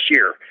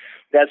al-Bashir.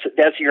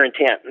 That's your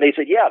intent. And they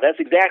said, yeah, that's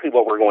exactly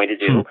what we're going to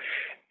do.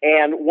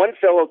 And one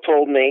fellow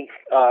told me,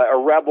 a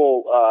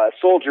rebel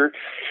soldier,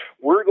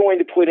 we're going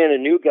to put in a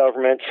new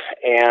government,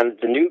 and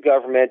the new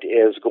government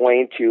is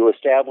going to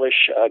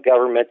establish a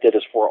government that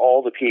is for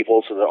all the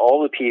people so that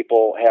all the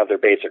people have their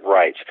basic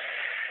rights.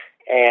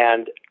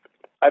 And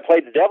I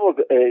played the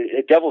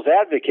devil's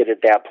advocate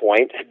at that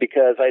point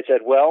because I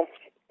said,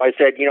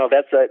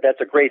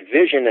 that's a great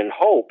vision and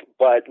hope,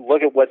 but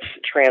look at what's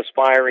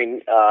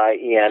transpiring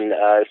in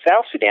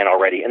South Sudan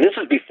already. And this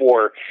is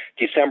before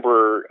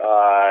December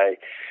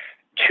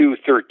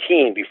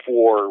 213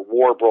 before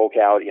war broke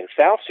out in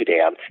South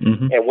Sudan.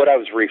 Mm-hmm. And what I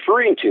was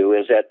referring to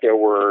is that there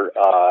were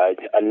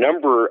a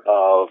number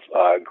of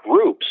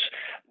groups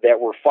that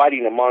were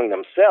fighting among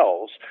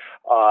themselves,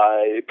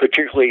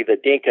 particularly the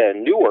Dinka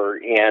and Nuer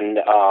in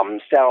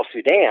South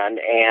Sudan,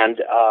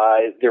 and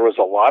there was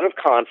a lot of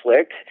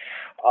conflict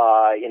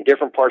in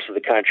different parts of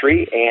the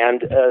country,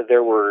 and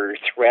there were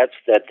threats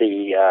that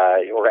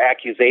or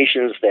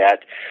accusations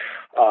that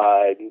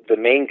the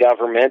main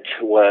government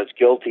was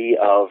guilty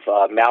of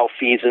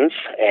malfeasance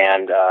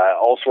and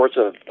all sorts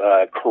of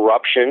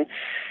corruption.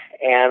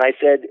 And I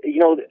said,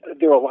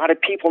 there are a lot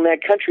of people in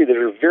that country that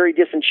are very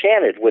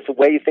disenchanted with the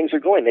way things are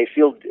going. They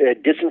feel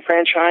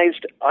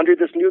disenfranchised under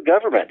this new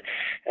government.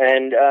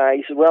 And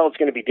he said, well, it's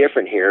going to be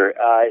different here.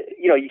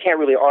 You can't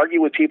really argue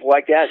with people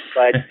like that,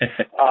 but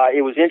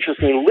it was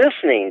interesting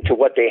listening to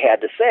what they had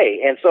to say.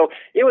 And so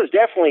it was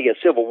definitely a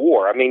civil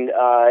war. I mean,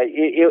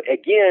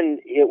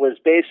 it was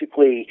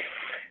basically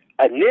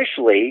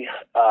initially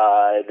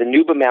the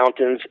Nuba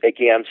Mountains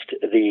against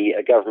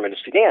the government of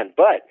Sudan.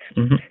 But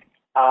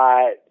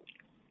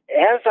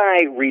as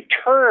I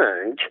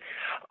returned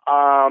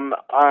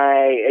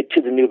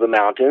to the Nuba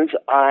Mountains,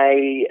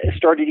 I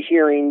started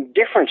hearing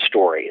different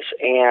stories.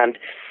 And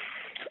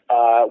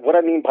what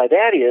I mean by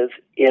that is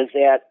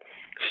that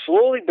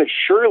slowly but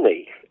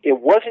surely, it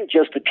wasn't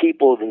just the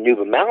people of the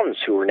Nuba Mountains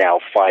who were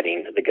now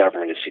fighting the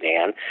government of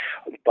Sudan,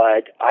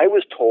 but I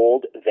was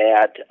told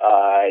that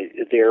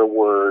there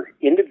were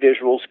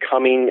individuals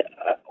coming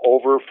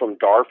over from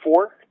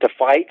Darfur to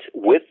fight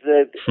with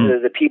the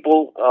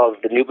people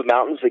of the Nuba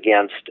Mountains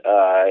against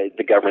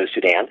the government of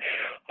Sudan.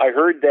 I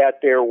heard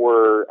that there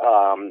were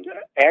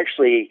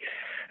actually,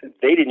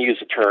 they didn't use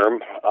the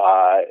term,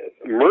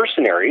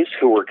 mercenaries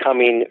who were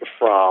coming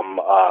from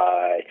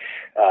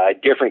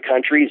different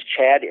countries,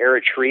 Chad,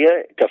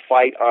 Eritrea, to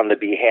fight on the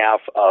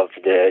behalf of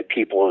the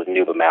people of the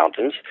Nuba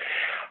Mountains.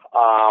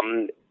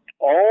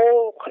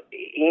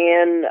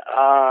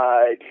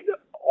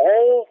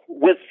 All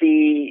with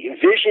the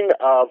vision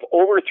of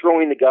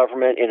overthrowing the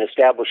government and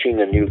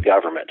establishing a new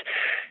government.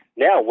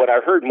 Now, what I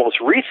heard most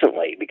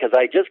recently, because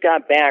I just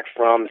got back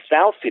from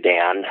South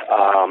Sudan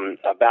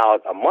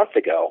about a month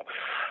ago,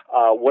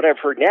 what I've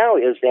heard now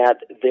is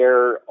that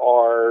there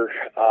are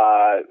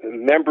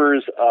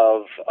members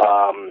of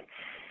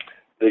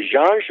the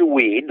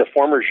Janjaweed, the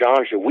former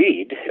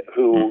Janjaweed,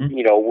 who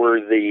were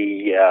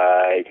the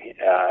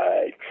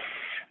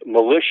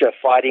militia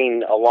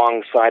fighting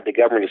alongside the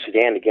government of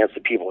Sudan against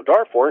the people of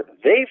Darfur.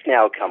 They've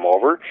now come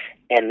over,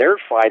 and they're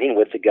fighting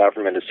with the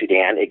government of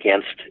Sudan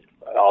against,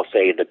 I'll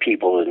say, the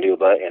people of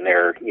Nuba and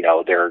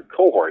their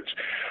cohorts.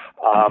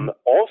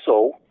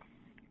 Also,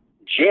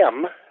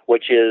 JEM,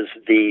 which is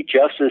the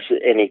Justice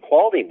and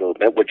Equality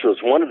Movement, which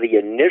was one of the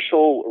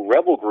initial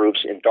rebel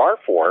groups in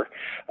Darfur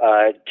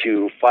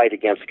to fight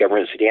against the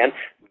government of Sudan,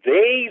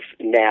 they've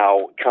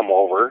now come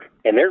over,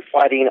 and they're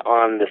fighting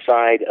on the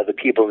side of the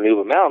people of the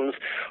Nuba Mountains,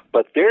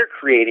 but they're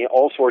creating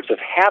all sorts of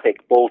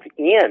havoc both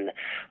in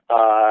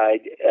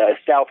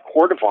South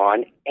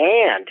Kordofan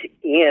and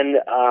in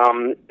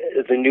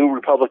the new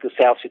Republic of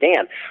South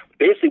Sudan.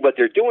 Basically, what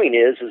they're doing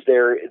is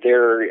they're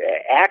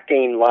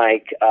acting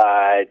like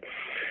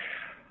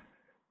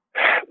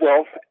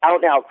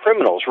out-and-out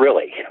criminals,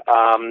 really,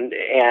 and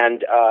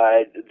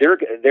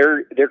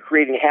they're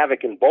creating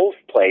havoc in both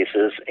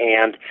places.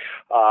 And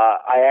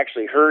I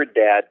actually heard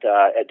that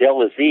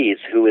Adel Aziz,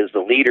 who is the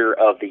leader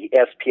of the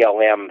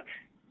SPLM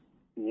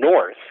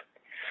North,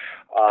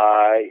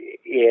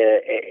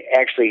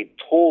 actually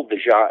told the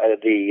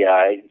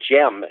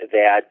JEM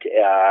that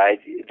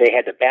they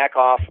had to back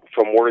off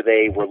from where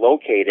they were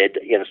located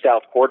in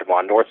South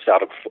Kordofan, North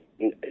South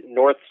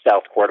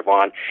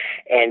Kordofan,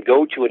 and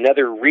go to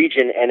another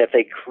region. And if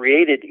they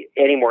created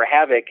any more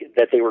havoc,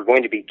 that they were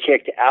going to be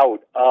kicked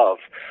out of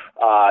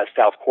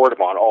South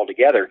Kordofan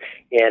altogether.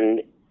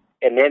 And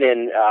then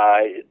in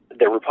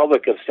the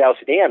Republic of South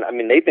Sudan, I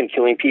mean, they've been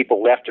killing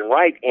people left and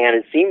right, and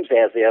it seems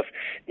as if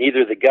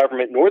neither the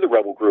government nor the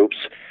rebel groups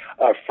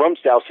from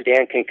South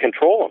Sudan can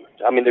control them.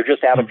 I mean, they're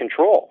just out of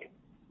control.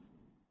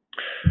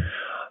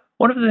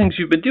 One of the things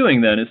you've been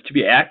doing, then, is to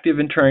be active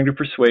in trying to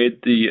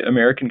persuade the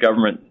American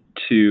government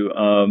to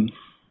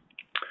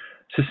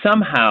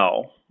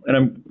somehow, and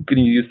I'm going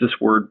to use this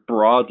word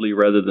broadly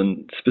rather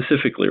than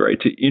specifically, right,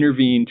 to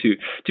intervene, to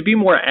be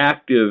more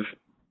active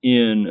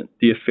in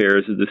the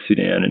affairs of the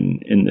Sudan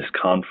and in this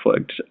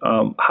conflict.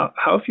 How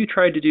have you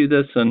tried to do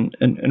this, and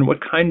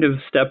what kind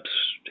of steps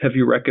have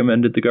you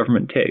recommended the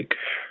government take?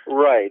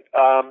 Right.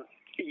 I'll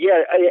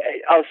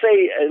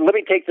say, let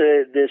me take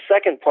the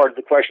second part of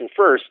the question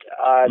first.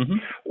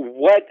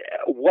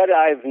 What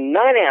I've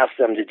not asked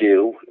them to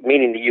do,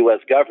 meaning the U.S.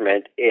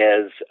 government,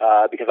 is,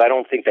 because I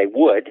don't think they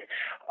would,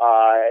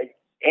 I've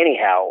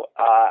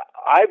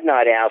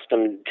not asked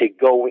them to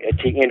go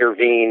to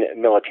intervene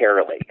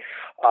militarily.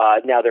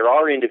 Now, there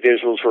are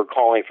individuals who are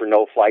calling for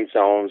no-flight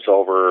zones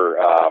over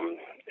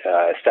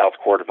South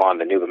Kordofan,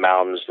 the Nuba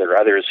Mountains. There are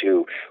others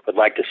who would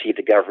like to see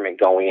the government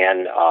go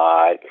in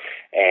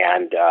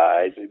and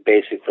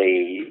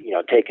basically,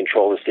 take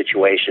control of the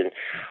situation.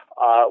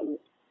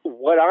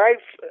 What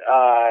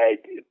I've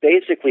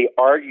basically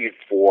argued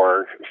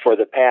for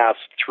the past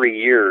 3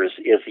 years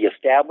is the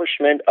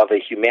establishment of a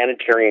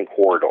humanitarian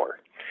corridor.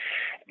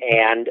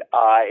 And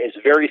it's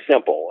very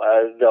simple.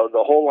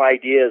 The whole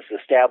idea is to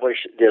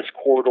establish this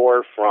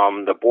corridor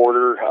from the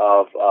border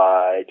of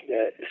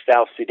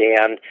South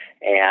Sudan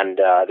and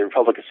the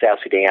Republic of South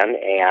Sudan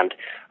and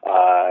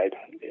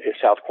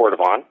South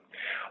Kordofan.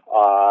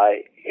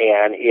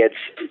 And it's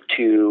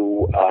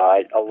to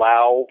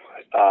allow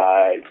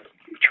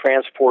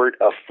transport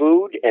of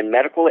food and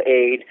medical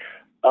aid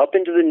up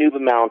into the Nuba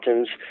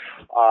Mountains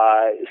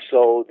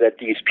so that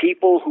these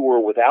people who are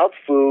without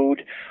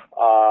food,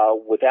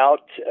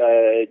 without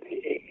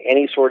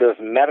any sort of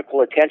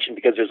medical attention,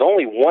 because there's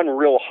only one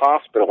real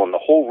hospital in the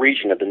whole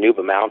region of the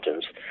Nuba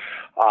Mountains,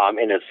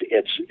 and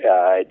it's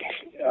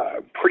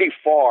pretty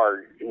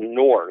far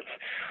north.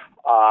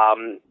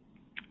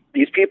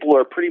 These people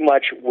are pretty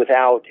much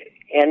without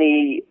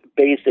any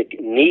basic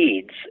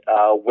needs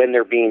when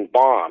they're being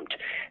bombed.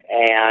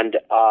 And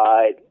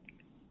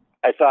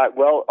I thought,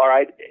 well, all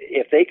right,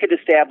 if they could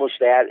establish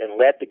that and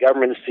let the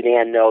government of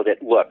Sudan know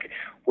that, look,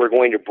 we're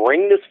going to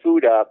bring this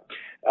food up,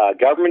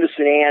 government of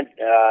Sudan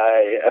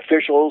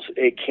officials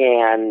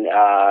can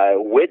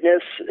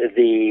witness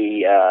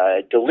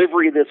the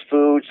delivery of this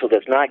food so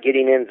that's not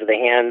getting into the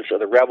hands of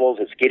the rebels,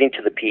 it's getting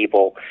to the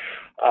people,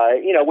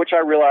 which I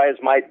realize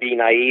might be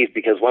naive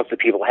because once the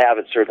people have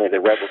it, certainly the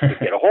rebels can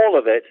get a hold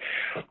of it.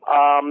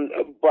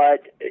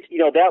 But,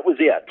 that was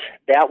it.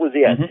 That was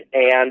it. Mm-hmm.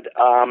 And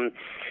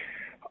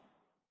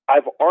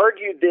I've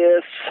argued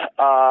this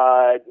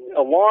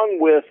along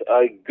with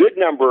a good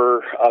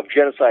number of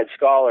genocide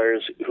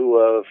scholars who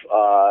have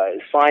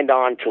signed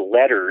on to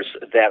letters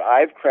that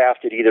I've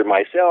crafted either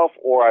myself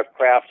or I've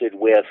crafted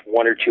with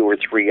one or two or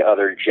three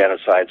other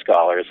genocide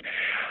scholars.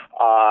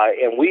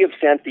 And we have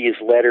sent these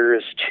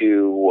letters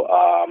to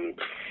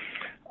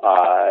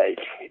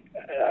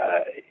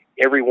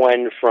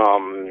everyone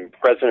from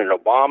President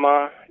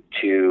Obama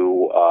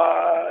to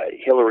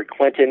Hillary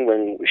Clinton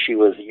when she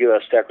was the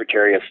U.S.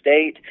 Secretary of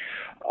State,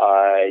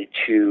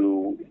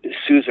 to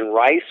Susan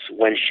Rice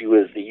when she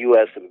was the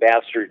U.S.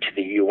 Ambassador to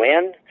the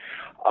UN,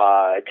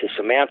 to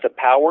Samantha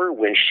Power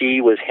when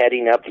she was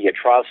heading up the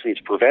Atrocities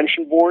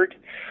Prevention Board,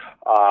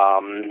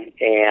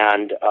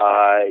 and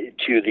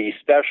to the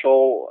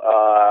special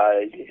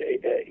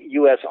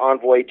U.S.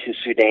 envoy to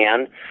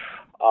Sudan.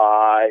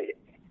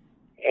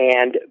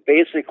 And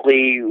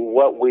basically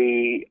what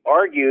we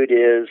argued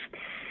is,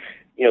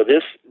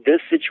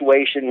 this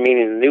situation,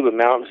 meaning the Nuba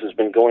Mountains, has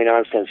been going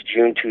on since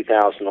June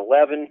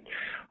 2011.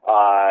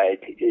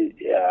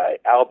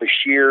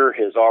 Al-Bashir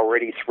has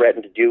already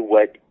threatened to do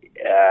what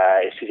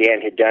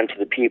Sudan had done to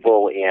the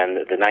people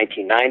in the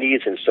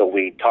 1990s, and so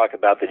we talk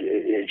about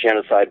the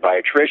genocide by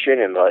attrition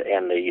and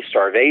the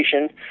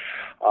starvation.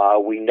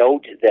 We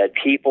note that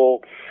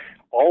people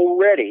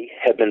already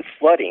have been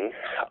flooding,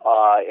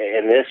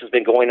 and this has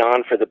been going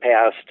on for the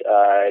past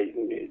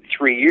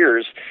 3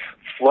 years,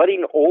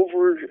 flooding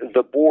over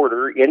the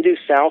border into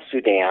South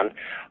Sudan,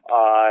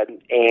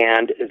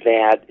 and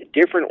that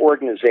different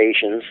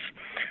organizations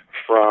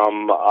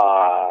from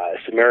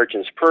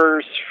Samaritan's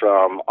Purse,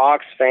 from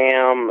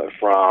Oxfam,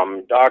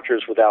 from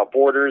Doctors Without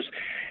Borders,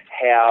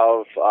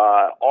 have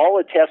all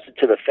attested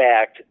to the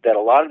fact that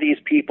a lot of these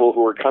people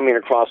who are coming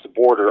across the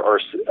border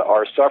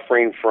are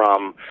suffering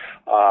from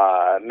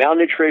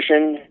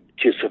malnutrition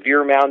to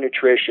severe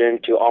malnutrition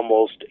to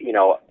almost,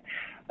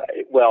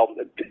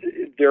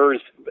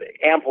 there's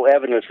ample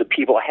evidence that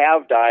people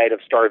have died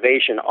of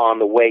starvation on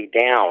the way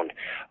down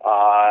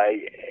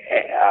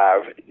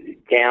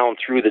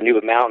through the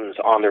Nuba Mountains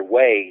on their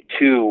way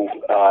to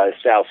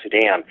South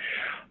Sudan,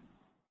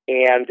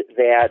 and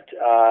that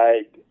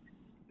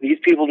these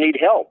people need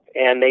help,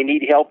 and they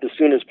need help as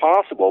soon as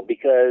possible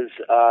because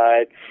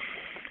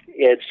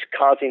it's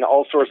causing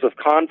all sorts of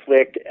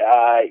conflict,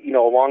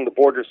 along the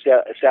border of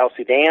South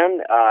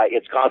Sudan.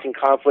 It's causing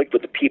conflict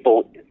with the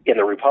people in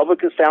the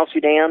Republic of South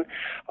Sudan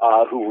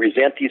who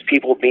resent these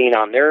people being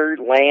on their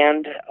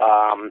land.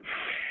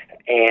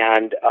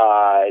 And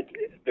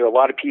there are a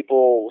lot of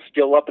people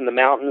still up in the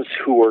mountains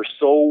who are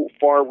so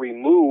far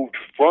removed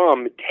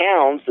from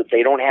towns that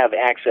they don't have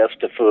access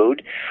to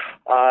food.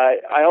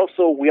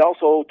 We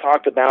also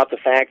talked about the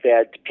fact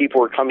that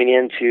people are coming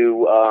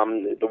into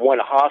the one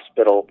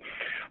hospital.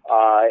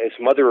 It's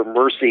Mother of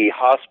Mercy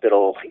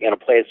Hospital in a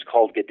place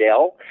called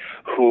Goodell,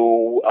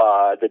 who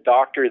the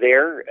doctor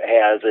there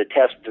has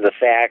attested to the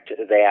fact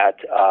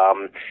that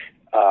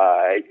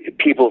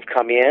people have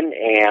come in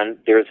and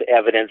there's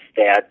evidence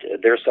that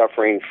they're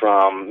suffering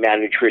from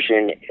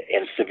malnutrition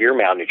and severe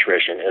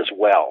malnutrition as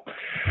well.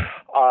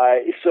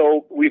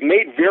 So we've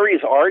made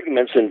various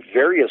arguments in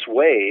various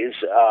ways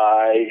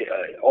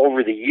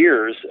over the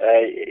years.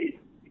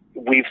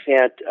 We've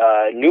sent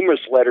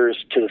numerous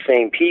letters to the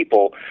same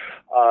people,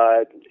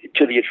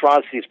 to the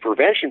Atrocities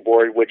Prevention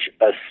Board, which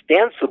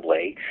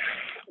ostensibly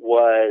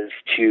was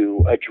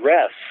to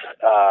address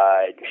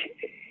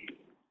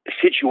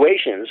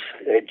situations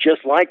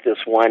just like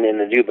this one in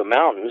the Nuba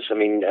Mountains. I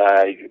mean,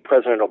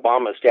 President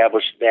Obama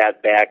established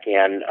that back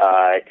in,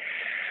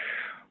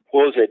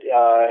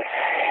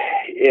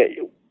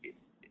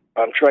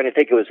 I'm trying to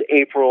think, it was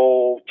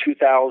April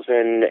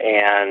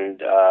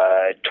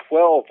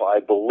 2012, I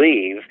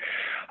believe.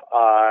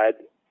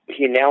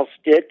 He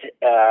announced it,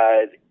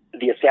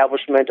 the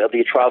establishment of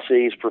the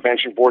Atrocities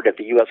Prevention Board at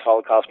the U.S.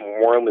 Holocaust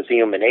Memorial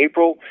Museum in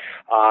April,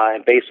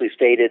 and basically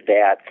stated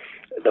that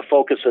the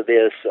focus of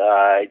this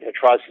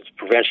Atrocities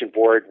Prevention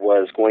Board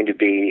was going to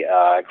be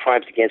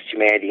crimes against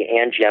humanity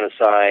and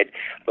genocide.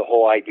 The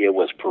whole idea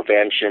was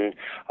prevention,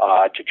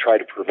 to try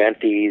to prevent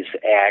these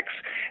acts.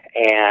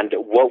 And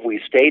what we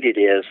stated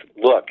is,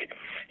 look,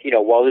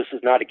 while this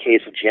is not a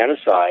case of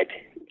genocide,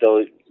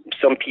 though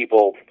some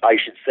people, I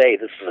should say,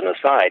 this is an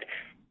aside,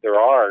 there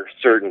are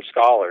certain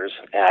scholars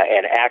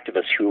and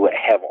activists who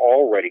have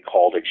already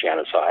called it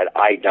genocide.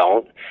 I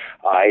don't.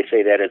 I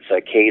say that it's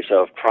a case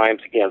of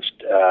crimes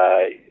against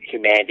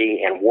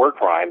humanity and war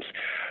crimes.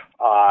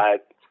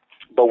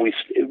 But we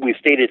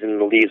stated in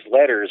these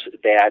letters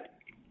that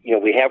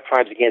we have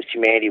crimes against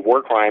humanity,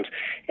 war crimes,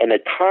 and the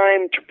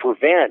time to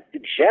prevent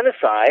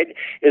genocide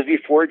is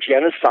before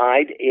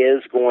genocide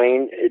is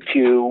going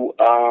to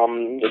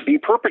be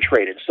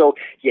perpetrated. So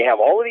you have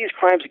all of these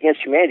crimes against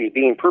humanity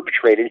being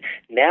perpetrated.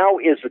 Now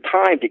is the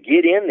time to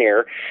get in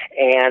there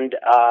and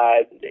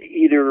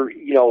either,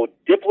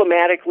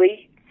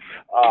 diplomatically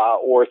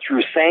or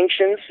through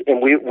sanctions,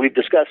 and we've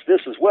discussed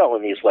this as well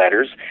in these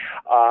letters,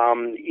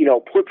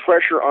 put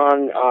pressure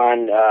on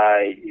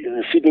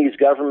the Sudanese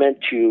government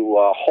to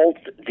halt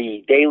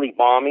the daily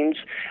bombings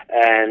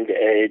and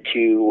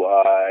to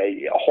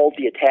halt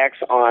the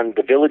attacks on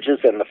the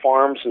villages and the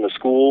farms and the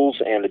schools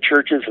and the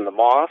churches and the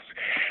mosques,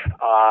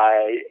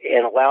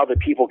 and allow the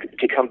people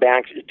to come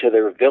back to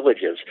their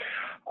villages.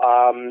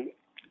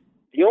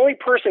 The only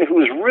person who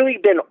has really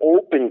been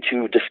open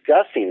to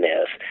discussing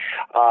this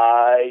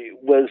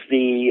was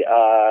the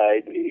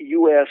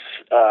U.S.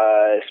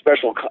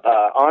 Special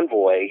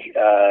Envoy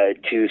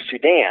to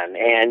Sudan,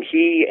 and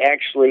he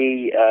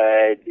actually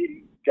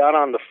got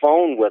on the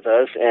phone with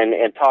us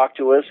and talked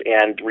to us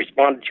and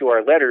responded to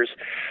our letters.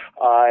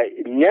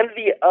 None of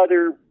the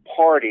other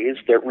parties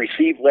that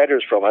received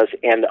letters from us,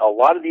 and a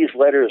lot of these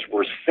letters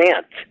were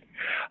sent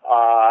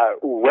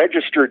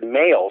registered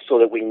mail so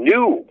that we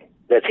knew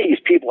that these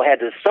people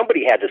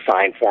somebody had to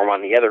sign for them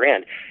on the other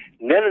end.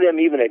 None of them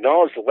even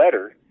acknowledged the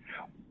letter,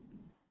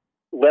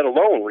 let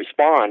alone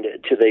respond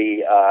to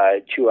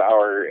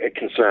our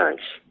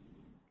concerns.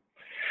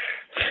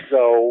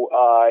 So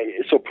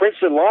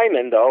Princeton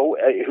Lyman, though,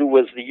 who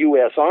was the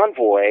U.S.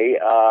 envoy,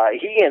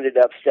 he ended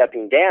up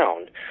stepping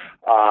down.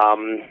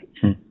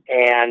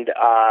 And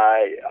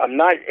I'm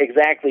not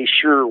exactly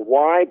sure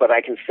why, but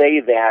I can say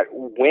that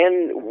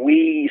when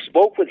we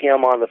spoke with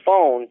him on the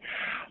phone,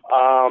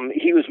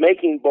 he was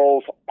making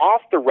both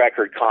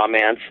off-the-record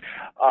comments,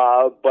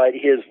 but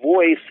his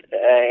voice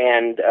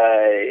and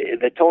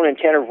the tone and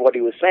tenor of what he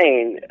was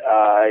saying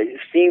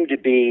seemed to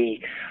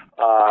be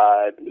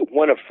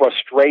one of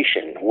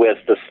frustration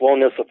with the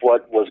slowness of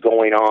what was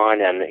going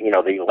on and,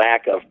 the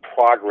lack of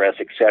progress,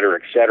 et cetera,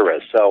 et cetera.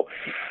 So,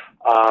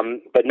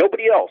 but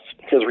nobody else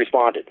has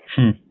responded.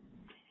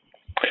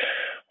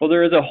 Well,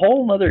 there is a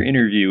whole other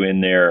interview in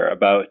there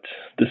about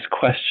this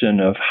question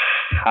of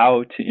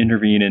how to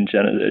intervene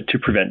to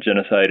prevent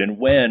genocide and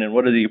when, and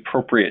what are the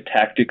appropriate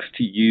tactics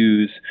to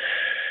use.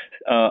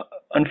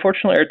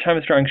 Unfortunately, our time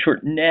is drawing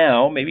short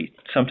now. Maybe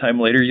sometime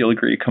later you'll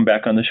agree to come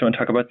back on the show and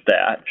talk about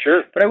that.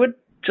 Sure. But I would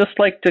just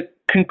like to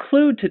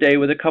conclude today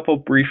with a couple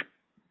brief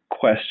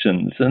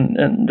questions.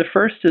 And the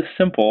first is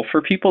simple.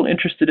 For people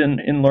interested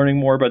in learning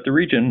more about the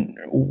region,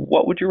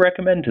 what would you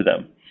recommend to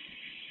them?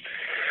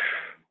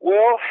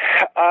 Well,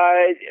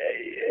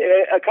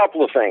 a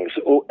couple of things.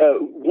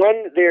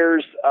 One,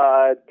 there's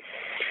a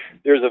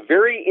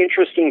very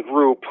interesting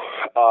group.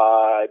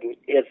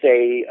 It's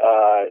a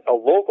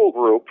local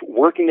group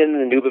working in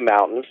the Nuba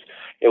Mountains.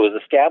 It was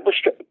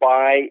established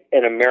by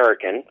an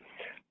American.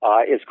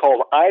 It's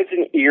called Eyes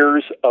and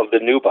Ears of the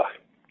Nuba.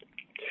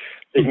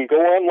 You can go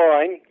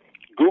online,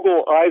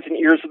 Google Eyes and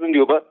Ears of the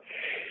Nuba,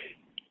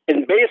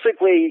 and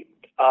basically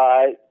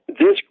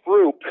this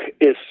group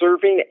is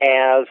serving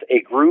as a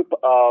group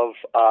of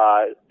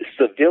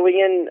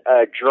civilian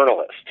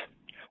journalists,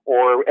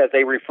 or as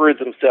they refer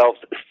to themselves,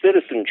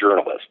 citizen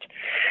journalists.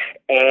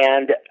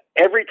 And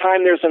every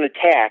time there's an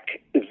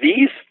attack,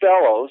 these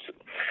fellows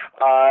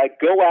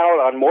go out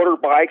on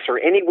motorbikes or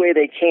any way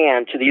they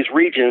can to these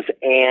regions,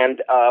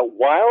 and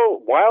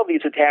while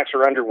these attacks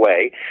are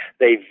underway,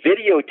 they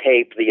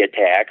videotape the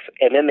attacks,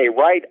 and then they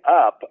write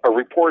up a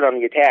report on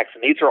the attacks.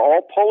 And these are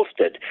all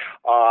posted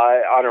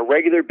on a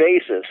regular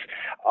basis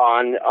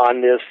on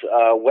this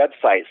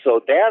website.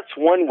 So that's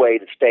one way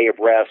to stay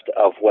abreast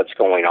of what's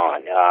going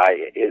on.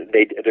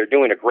 They're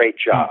doing a great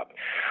job.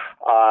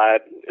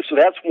 So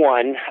that's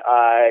one.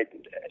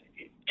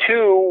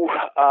 Two,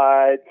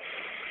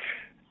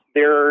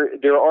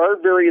 There are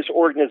various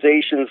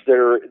organizations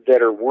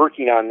that are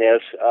working on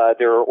this.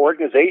 There are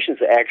organizations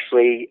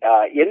actually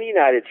in the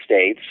United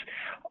States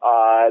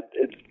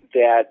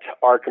that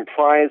are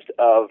comprised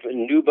of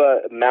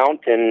Nuba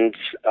Mountains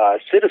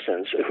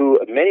citizens, who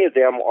many of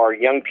them are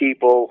young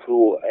people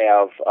who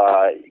have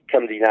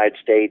come to the United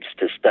States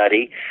to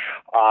study.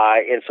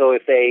 And so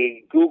if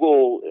they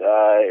Google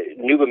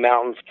Nuba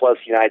Mountains plus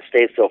United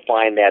States, they'll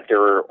find that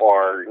there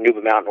are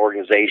Nuba Mountain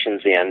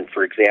organizations in,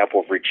 for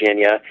example,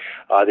 Virginia.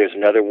 There's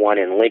another one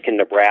in Lincoln,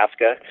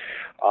 Nebraska.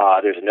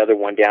 There's another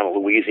one down in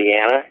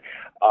Louisiana,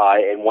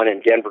 and one in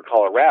Denver,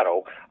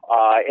 Colorado.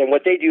 And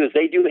what they do is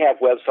they do have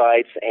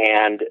websites,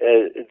 and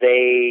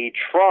they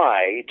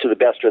try, to the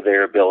best of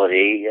their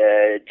ability,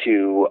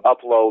 to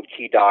upload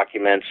key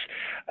documents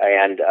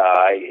and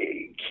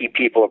keep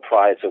people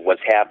apprised of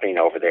what's happening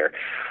over there.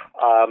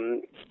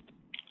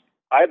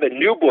 I have a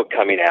new book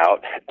coming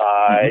out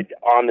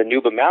on the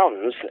Nuba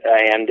Mountains,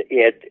 and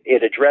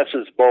it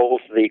addresses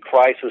both the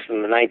crisis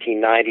in the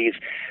 1990s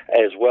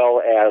as well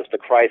as the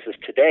crisis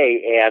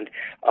today. And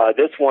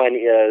this one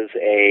is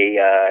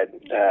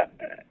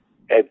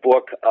a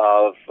book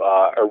of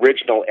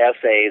original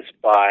essays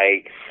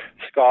by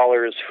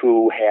scholars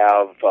who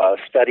have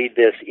studied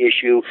this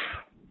issue,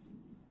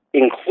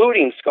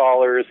 including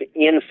scholars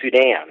in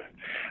Sudan,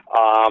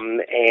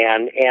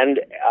 and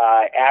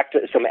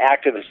some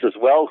activists as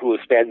well who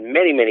have spent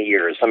many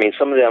years. I mean,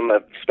 some of them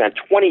have spent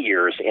 20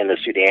 years in the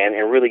Sudan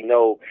and really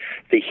know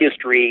the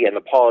history and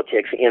the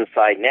politics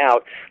inside and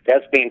out.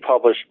 That's being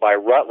published by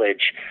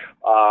Routledge.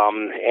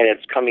 And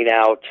it's coming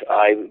out,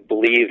 I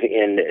believe,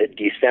 in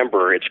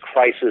December. It's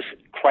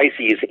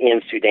Crises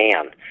in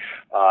Sudan.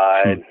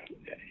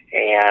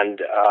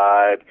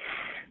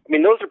 I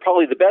mean, those are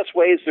probably the best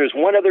ways. There's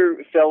one other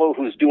fellow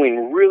who's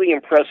doing really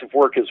impressive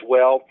work as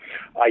well.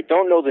 I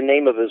don't know the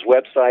name of his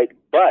website,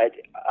 but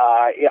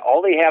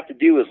all they have to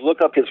do is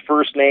look up his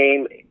first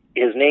name.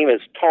 His name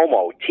is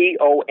Tomo,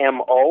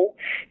 Tomo,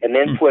 and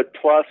then put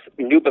plus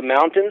Nuba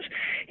Mountains.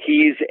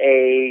 He's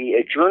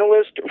a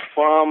journalist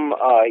from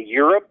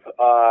Europe,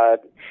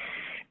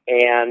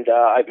 and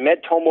I've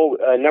met Tomo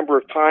a number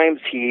of times.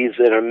 He's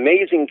an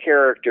amazing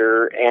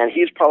character, and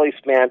he's probably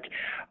spent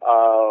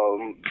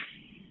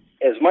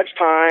as much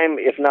time,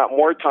 if not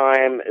more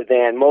time,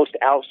 than most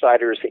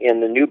outsiders in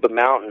the Nuba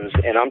Mountains,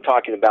 and I'm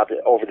talking about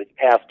over the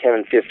past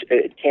 10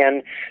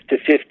 to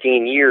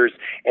 15 years,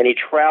 and he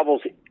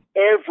travels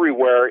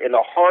everywhere in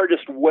the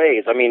hardest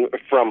ways. I mean,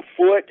 from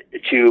foot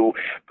to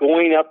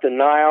going up the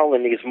Nile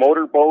in these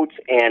motorboats,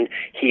 and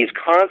he's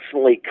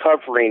constantly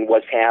covering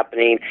what's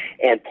happening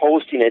and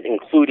posting it,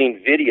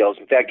 including videos.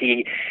 In fact,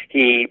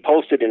 he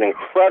posted an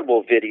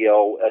incredible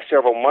video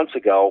several months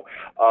ago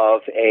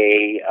of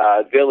a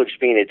village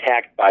being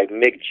attacked by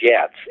MiG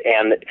jets,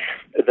 and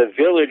the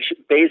village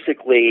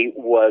basically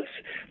was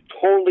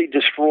totally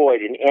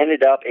destroyed and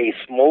ended up a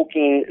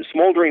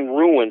smoldering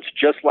ruins,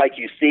 just like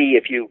you see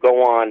if you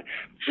go on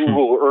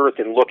Google Earth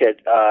and look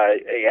at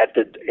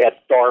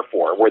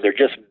Darfur, where they're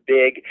just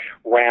big,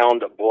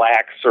 round,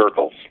 black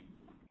circles.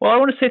 Well, I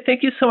want to say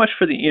thank you so much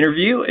for the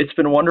interview. It's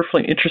been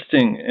wonderfully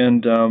interesting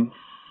and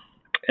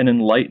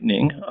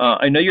enlightening.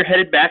 I know you're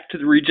headed back to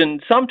the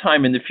region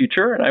sometime in the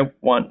future, and I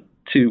want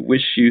to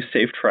wish you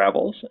safe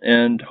travels,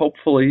 and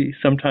hopefully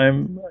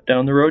sometime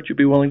down the road you'll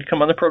be willing to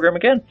come on the program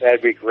again.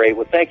 That'd be great.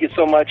 Well, thank you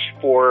so much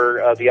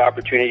for the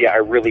opportunity. I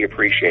really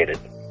appreciate it.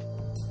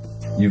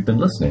 You've been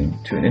listening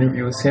to an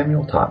interview with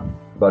Samuel Totten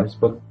about his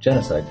book,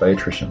 Genocide by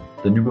Attrition,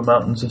 The Nuba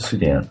Mountains of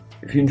Sudan.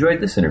 If you enjoyed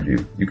this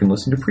interview, you can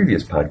listen to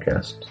previous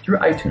podcasts through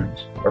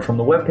iTunes or from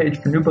the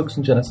webpage for New Books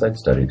in Genocide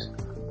Studies,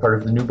 part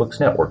of the New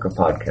Books network of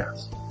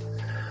podcasts.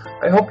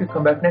 I hope you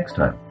come back next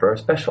time for our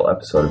special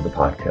episode of the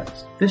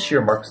podcast. This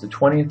year marks the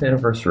 20th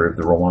anniversary of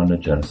the Rwanda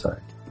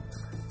genocide.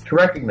 To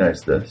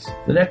recognize this,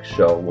 the next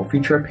show will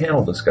feature a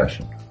panel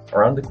discussion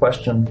around the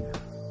question,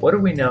 what do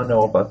we now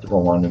know about the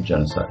Rwanda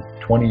genocide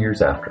 20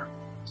 years after?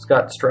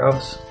 Scott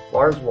Strauss,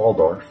 Lars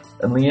Waldorf,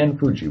 and Leanne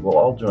Fuji will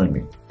all join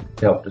me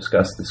to help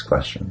discuss this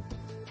question.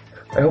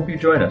 I hope you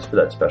join us for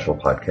that special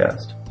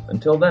podcast.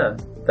 Until then,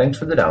 thanks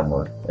for the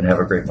download and have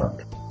a great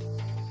month.